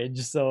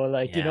average. So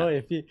like, you know,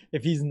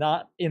 if he's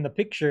not in the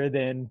picture,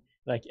 then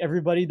like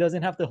everybody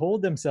doesn't have to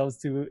hold themselves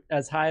to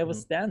as high of a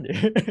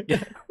standard.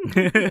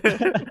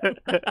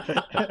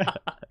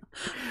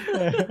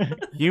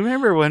 You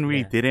remember when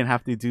we didn't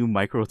have to do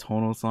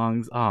microtonal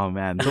songs? Oh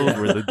man, those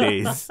were the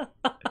days.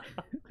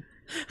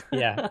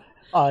 Yeah.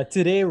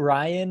 Today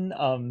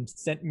Ryan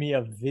sent me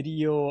a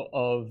video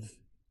of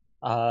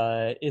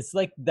it's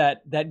like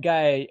that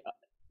guy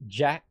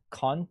Jack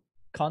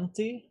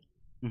Conte.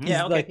 He's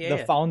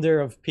the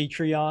founder of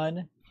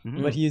Patreon.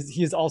 But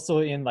he's also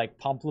in like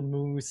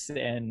Pamplemousse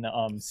and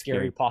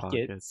Scary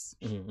Pockets.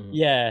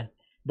 Yeah,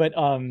 but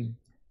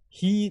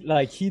he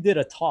did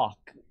a talk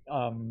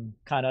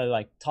kind of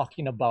like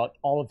talking about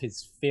all of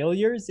his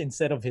failures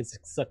instead of his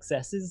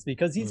successes,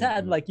 because he's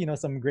had like, you know,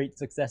 some great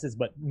successes,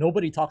 but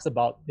nobody talks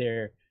about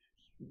their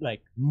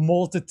like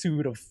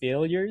multitude of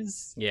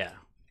failures.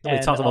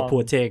 Nobody talks about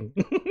poor Ting.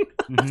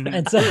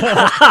 and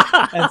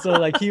so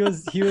like he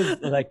was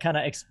like kind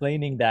of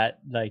explaining that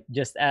like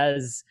just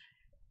as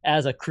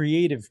a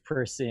creative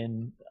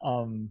person,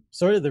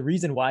 sort of the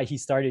reason why he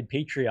started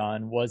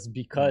Patreon was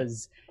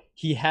because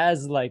he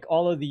has like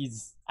all of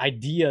these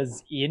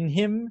ideas in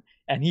him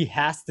and he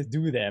has to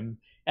do them.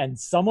 And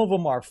some of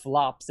them are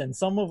flops and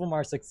some of them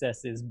are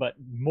successes, but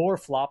more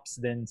flops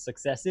than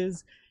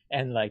successes.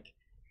 And like,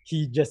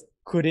 he just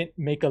couldn't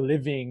make a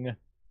living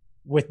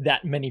with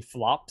that many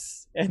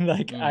flops. And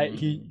like,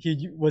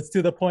 he was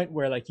to the point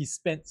where like he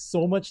spent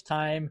so much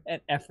time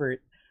and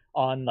effort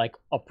on like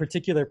a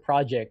particular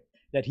project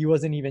that he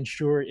wasn't even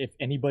sure if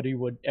anybody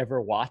would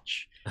ever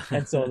watch.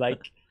 And so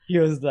like he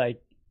was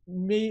like,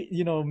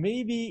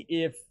 maybe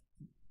if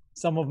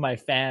some of my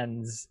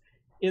fans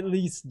at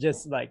least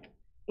just like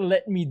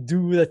let me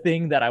do the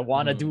thing that I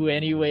want to do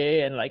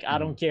anyway, and like I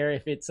don't care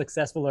if it's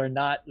successful or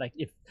not, like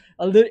if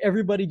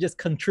everybody just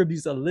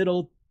contributes a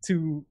little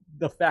to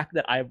the fact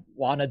that I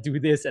want to do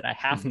this and I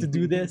have to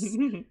do this,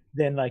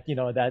 then like, you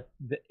know, that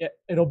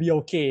it'll be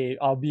okay.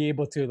 I'll be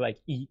able to like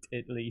eat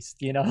at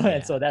least, you know.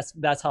 And so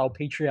that's how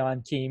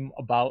Patreon came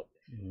about.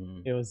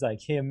 It was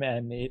like him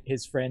and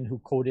his friend who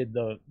coded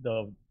the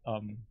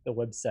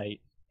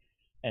website.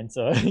 And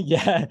so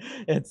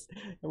it's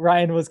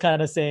Ryan was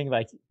kind of saying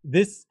like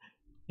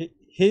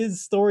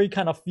his story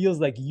kind of feels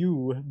like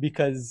you,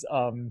 because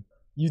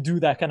you do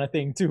that kind of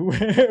thing too,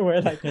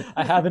 where like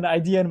I have an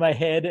idea in my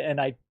head and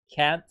I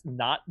can't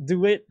not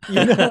do it,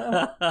 you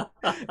know.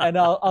 And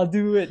I'll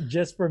do it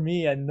just for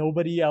me, and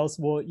nobody else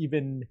will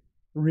even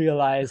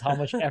realize how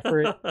much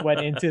effort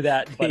went into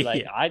that. But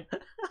like I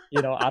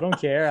don't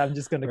care. I'm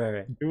just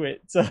gonna do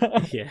it. So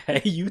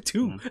you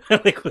too.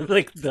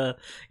 like the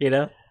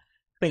I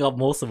think of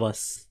most of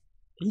us.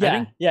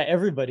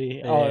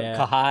 Everybody.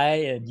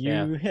 Kahai and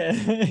you,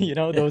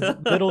 those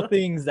little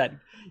things that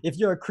if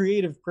you're a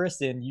creative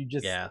person, you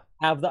just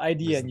have the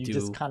idea and you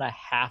just kind of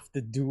have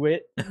to do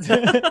it.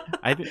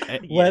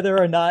 Whether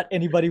or not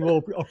anybody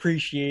will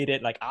appreciate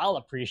it, like I'll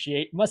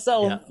appreciate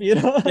myself,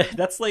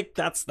 that's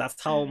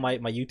how my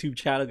YouTube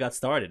channel got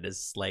started.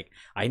 Is like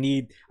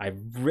I've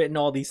written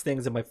all these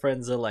things and my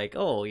friends are like,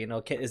 oh,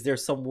 is there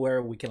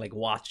somewhere we can like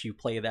watch you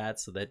play that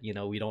so that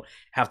we don't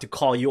have to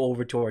call you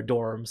over to our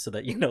dorm so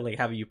that like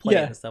have you play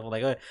it and stuff. I'm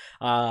like,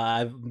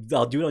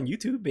 I'll do it on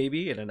YouTube,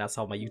 baby. And then that's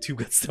how my YouTube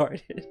got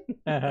started.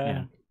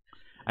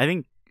 I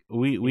think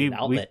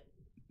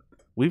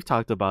we've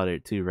talked about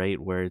it too, right?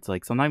 Where it's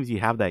like sometimes you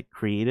have that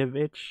creative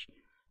itch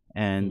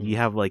and you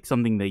have like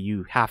something that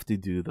you have to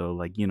do though,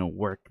 like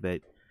work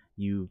that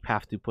you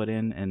have to put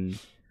in. And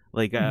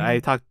like I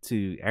talked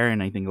to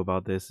Aaron, I think,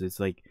 about this. It's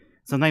like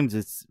sometimes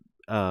it's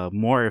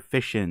more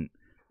efficient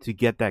to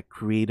get that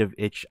creative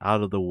itch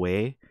out of the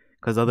way,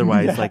 because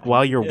otherwise like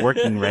while you're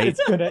working, right,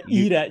 it's gonna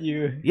eat at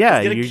you.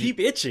 It's gonna keep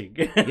itching.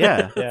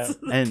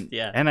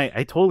 And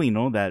I totally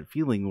know that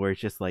feeling where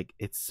it's just like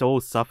it's so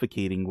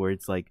suffocating, where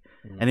it's like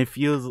and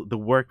the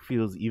work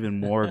feels even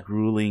more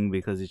grueling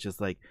because it's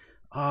just like,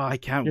 oh, I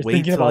can't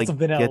wait to like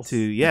get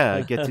to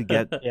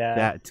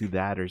that to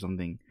that or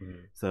something.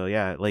 So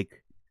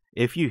like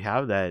if you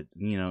have that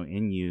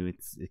in you,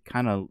 it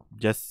kind of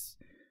just,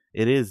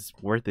 it is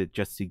worth it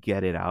just to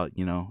get it out,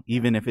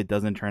 even if it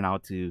doesn't turn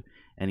out to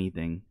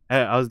anything.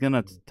 I was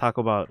gonna talk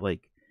about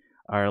like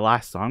our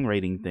last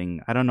songwriting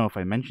thing. I don't know if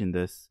I mentioned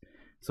this.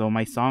 So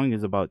my song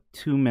is about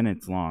 2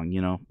 minutes long,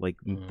 like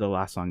the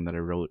last song that I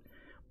wrote.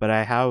 But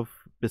I have,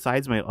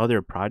 besides my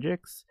other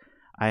projects,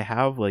 I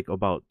have like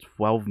about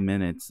 12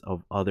 minutes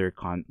of other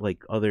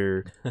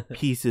other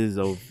pieces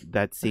of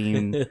that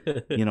same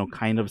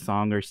kind of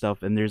song or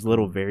stuff. And there's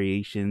little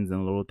variations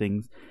and little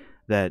things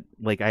that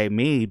like I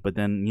made, but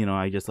then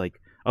I just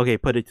like, okay,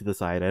 put it to the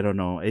side. I don't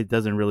know, it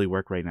doesn't really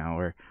work right now,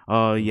 or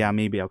oh yeah,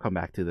 maybe I'll come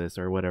back to this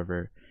or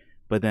whatever.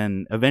 But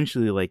then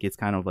eventually, like, it's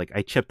kind of like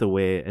I chipped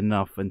away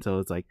enough until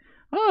it's like,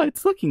 oh,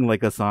 it's looking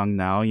like a song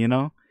now,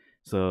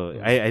 So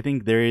I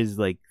think there is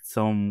like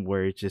some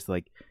where it's just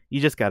like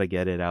you just got to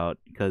get it out,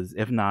 because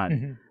if not,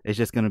 it's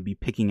just going to be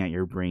picking at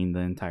your brain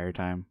the entire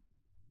time.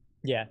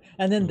 Yeah.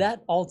 And then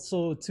that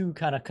also too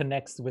kind of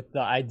connects with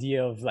the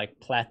idea of like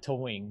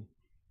plateauing.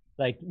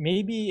 Like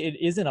maybe it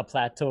isn't a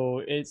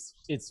plateau. It's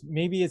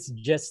maybe it's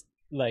just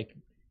like,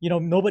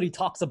 nobody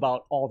talks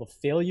about all the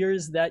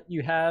failures that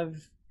you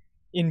have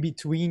in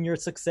between your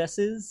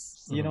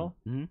successes,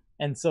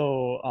 And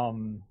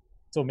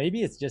so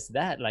maybe it's just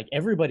that, like,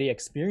 everybody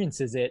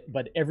experiences it,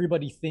 but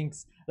everybody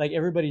thinks, like,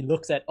 everybody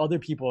looks at other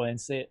people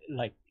and say,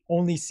 like,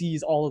 only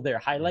sees all of their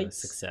highlights,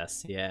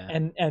 success,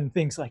 and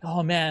thinks like,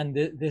 oh man,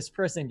 this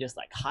person just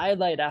like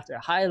highlight after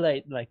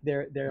highlight, like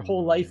their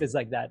whole life is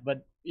like that.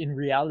 But in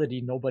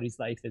reality, nobody's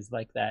life is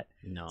like that.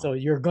 No. So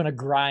you're gonna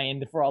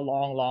grind for a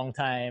long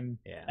time,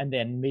 and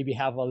then maybe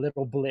have a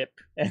little blip,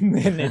 and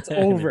then it's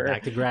over,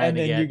 back to grind and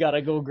then again. You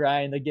gotta go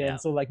grind again.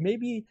 So like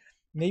maybe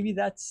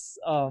that's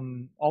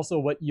also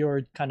what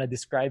you're kind of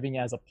describing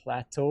as a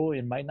plateau.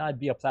 It might not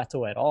be a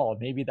plateau at all.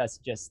 Maybe that's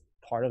just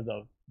part of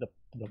the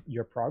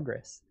your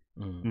progress.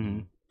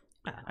 All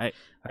right,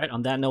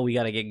 on that note, we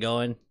got to get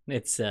going.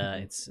 It's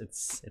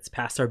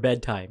past our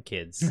bedtime,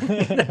 kids.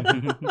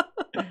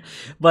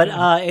 But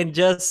in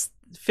just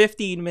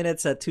 15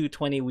 minutes at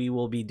 2:20, we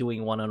will be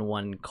doing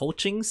one-on-one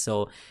coaching.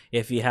 So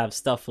if you have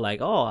stuff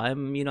like, oh,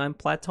 I'm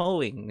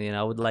plateauing,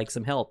 I would like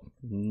some help,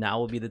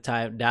 now would be the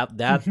time.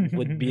 That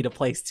would be the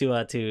place to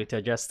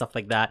address stuff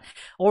like that.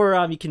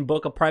 Or you can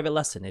book a private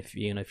lesson if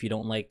if you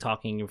don't like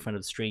talking in front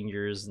of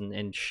strangers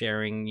and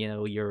sharing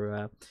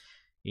your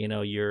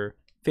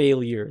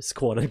failures,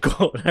 quote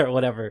unquote, or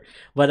whatever.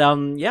 But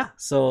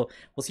so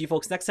we'll see you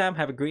folks next time.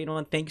 Have a great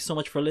one. Thank you so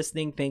much for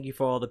listening. Thank you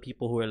for all the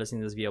people who are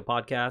listening to this video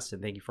podcast,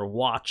 and thank you for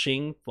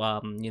watching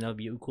via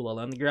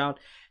Ukulele Underground.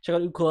 Check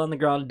out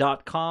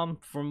ukuleunderground.com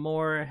for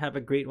more. Have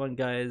a great one,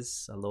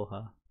 guys.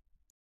 Aloha.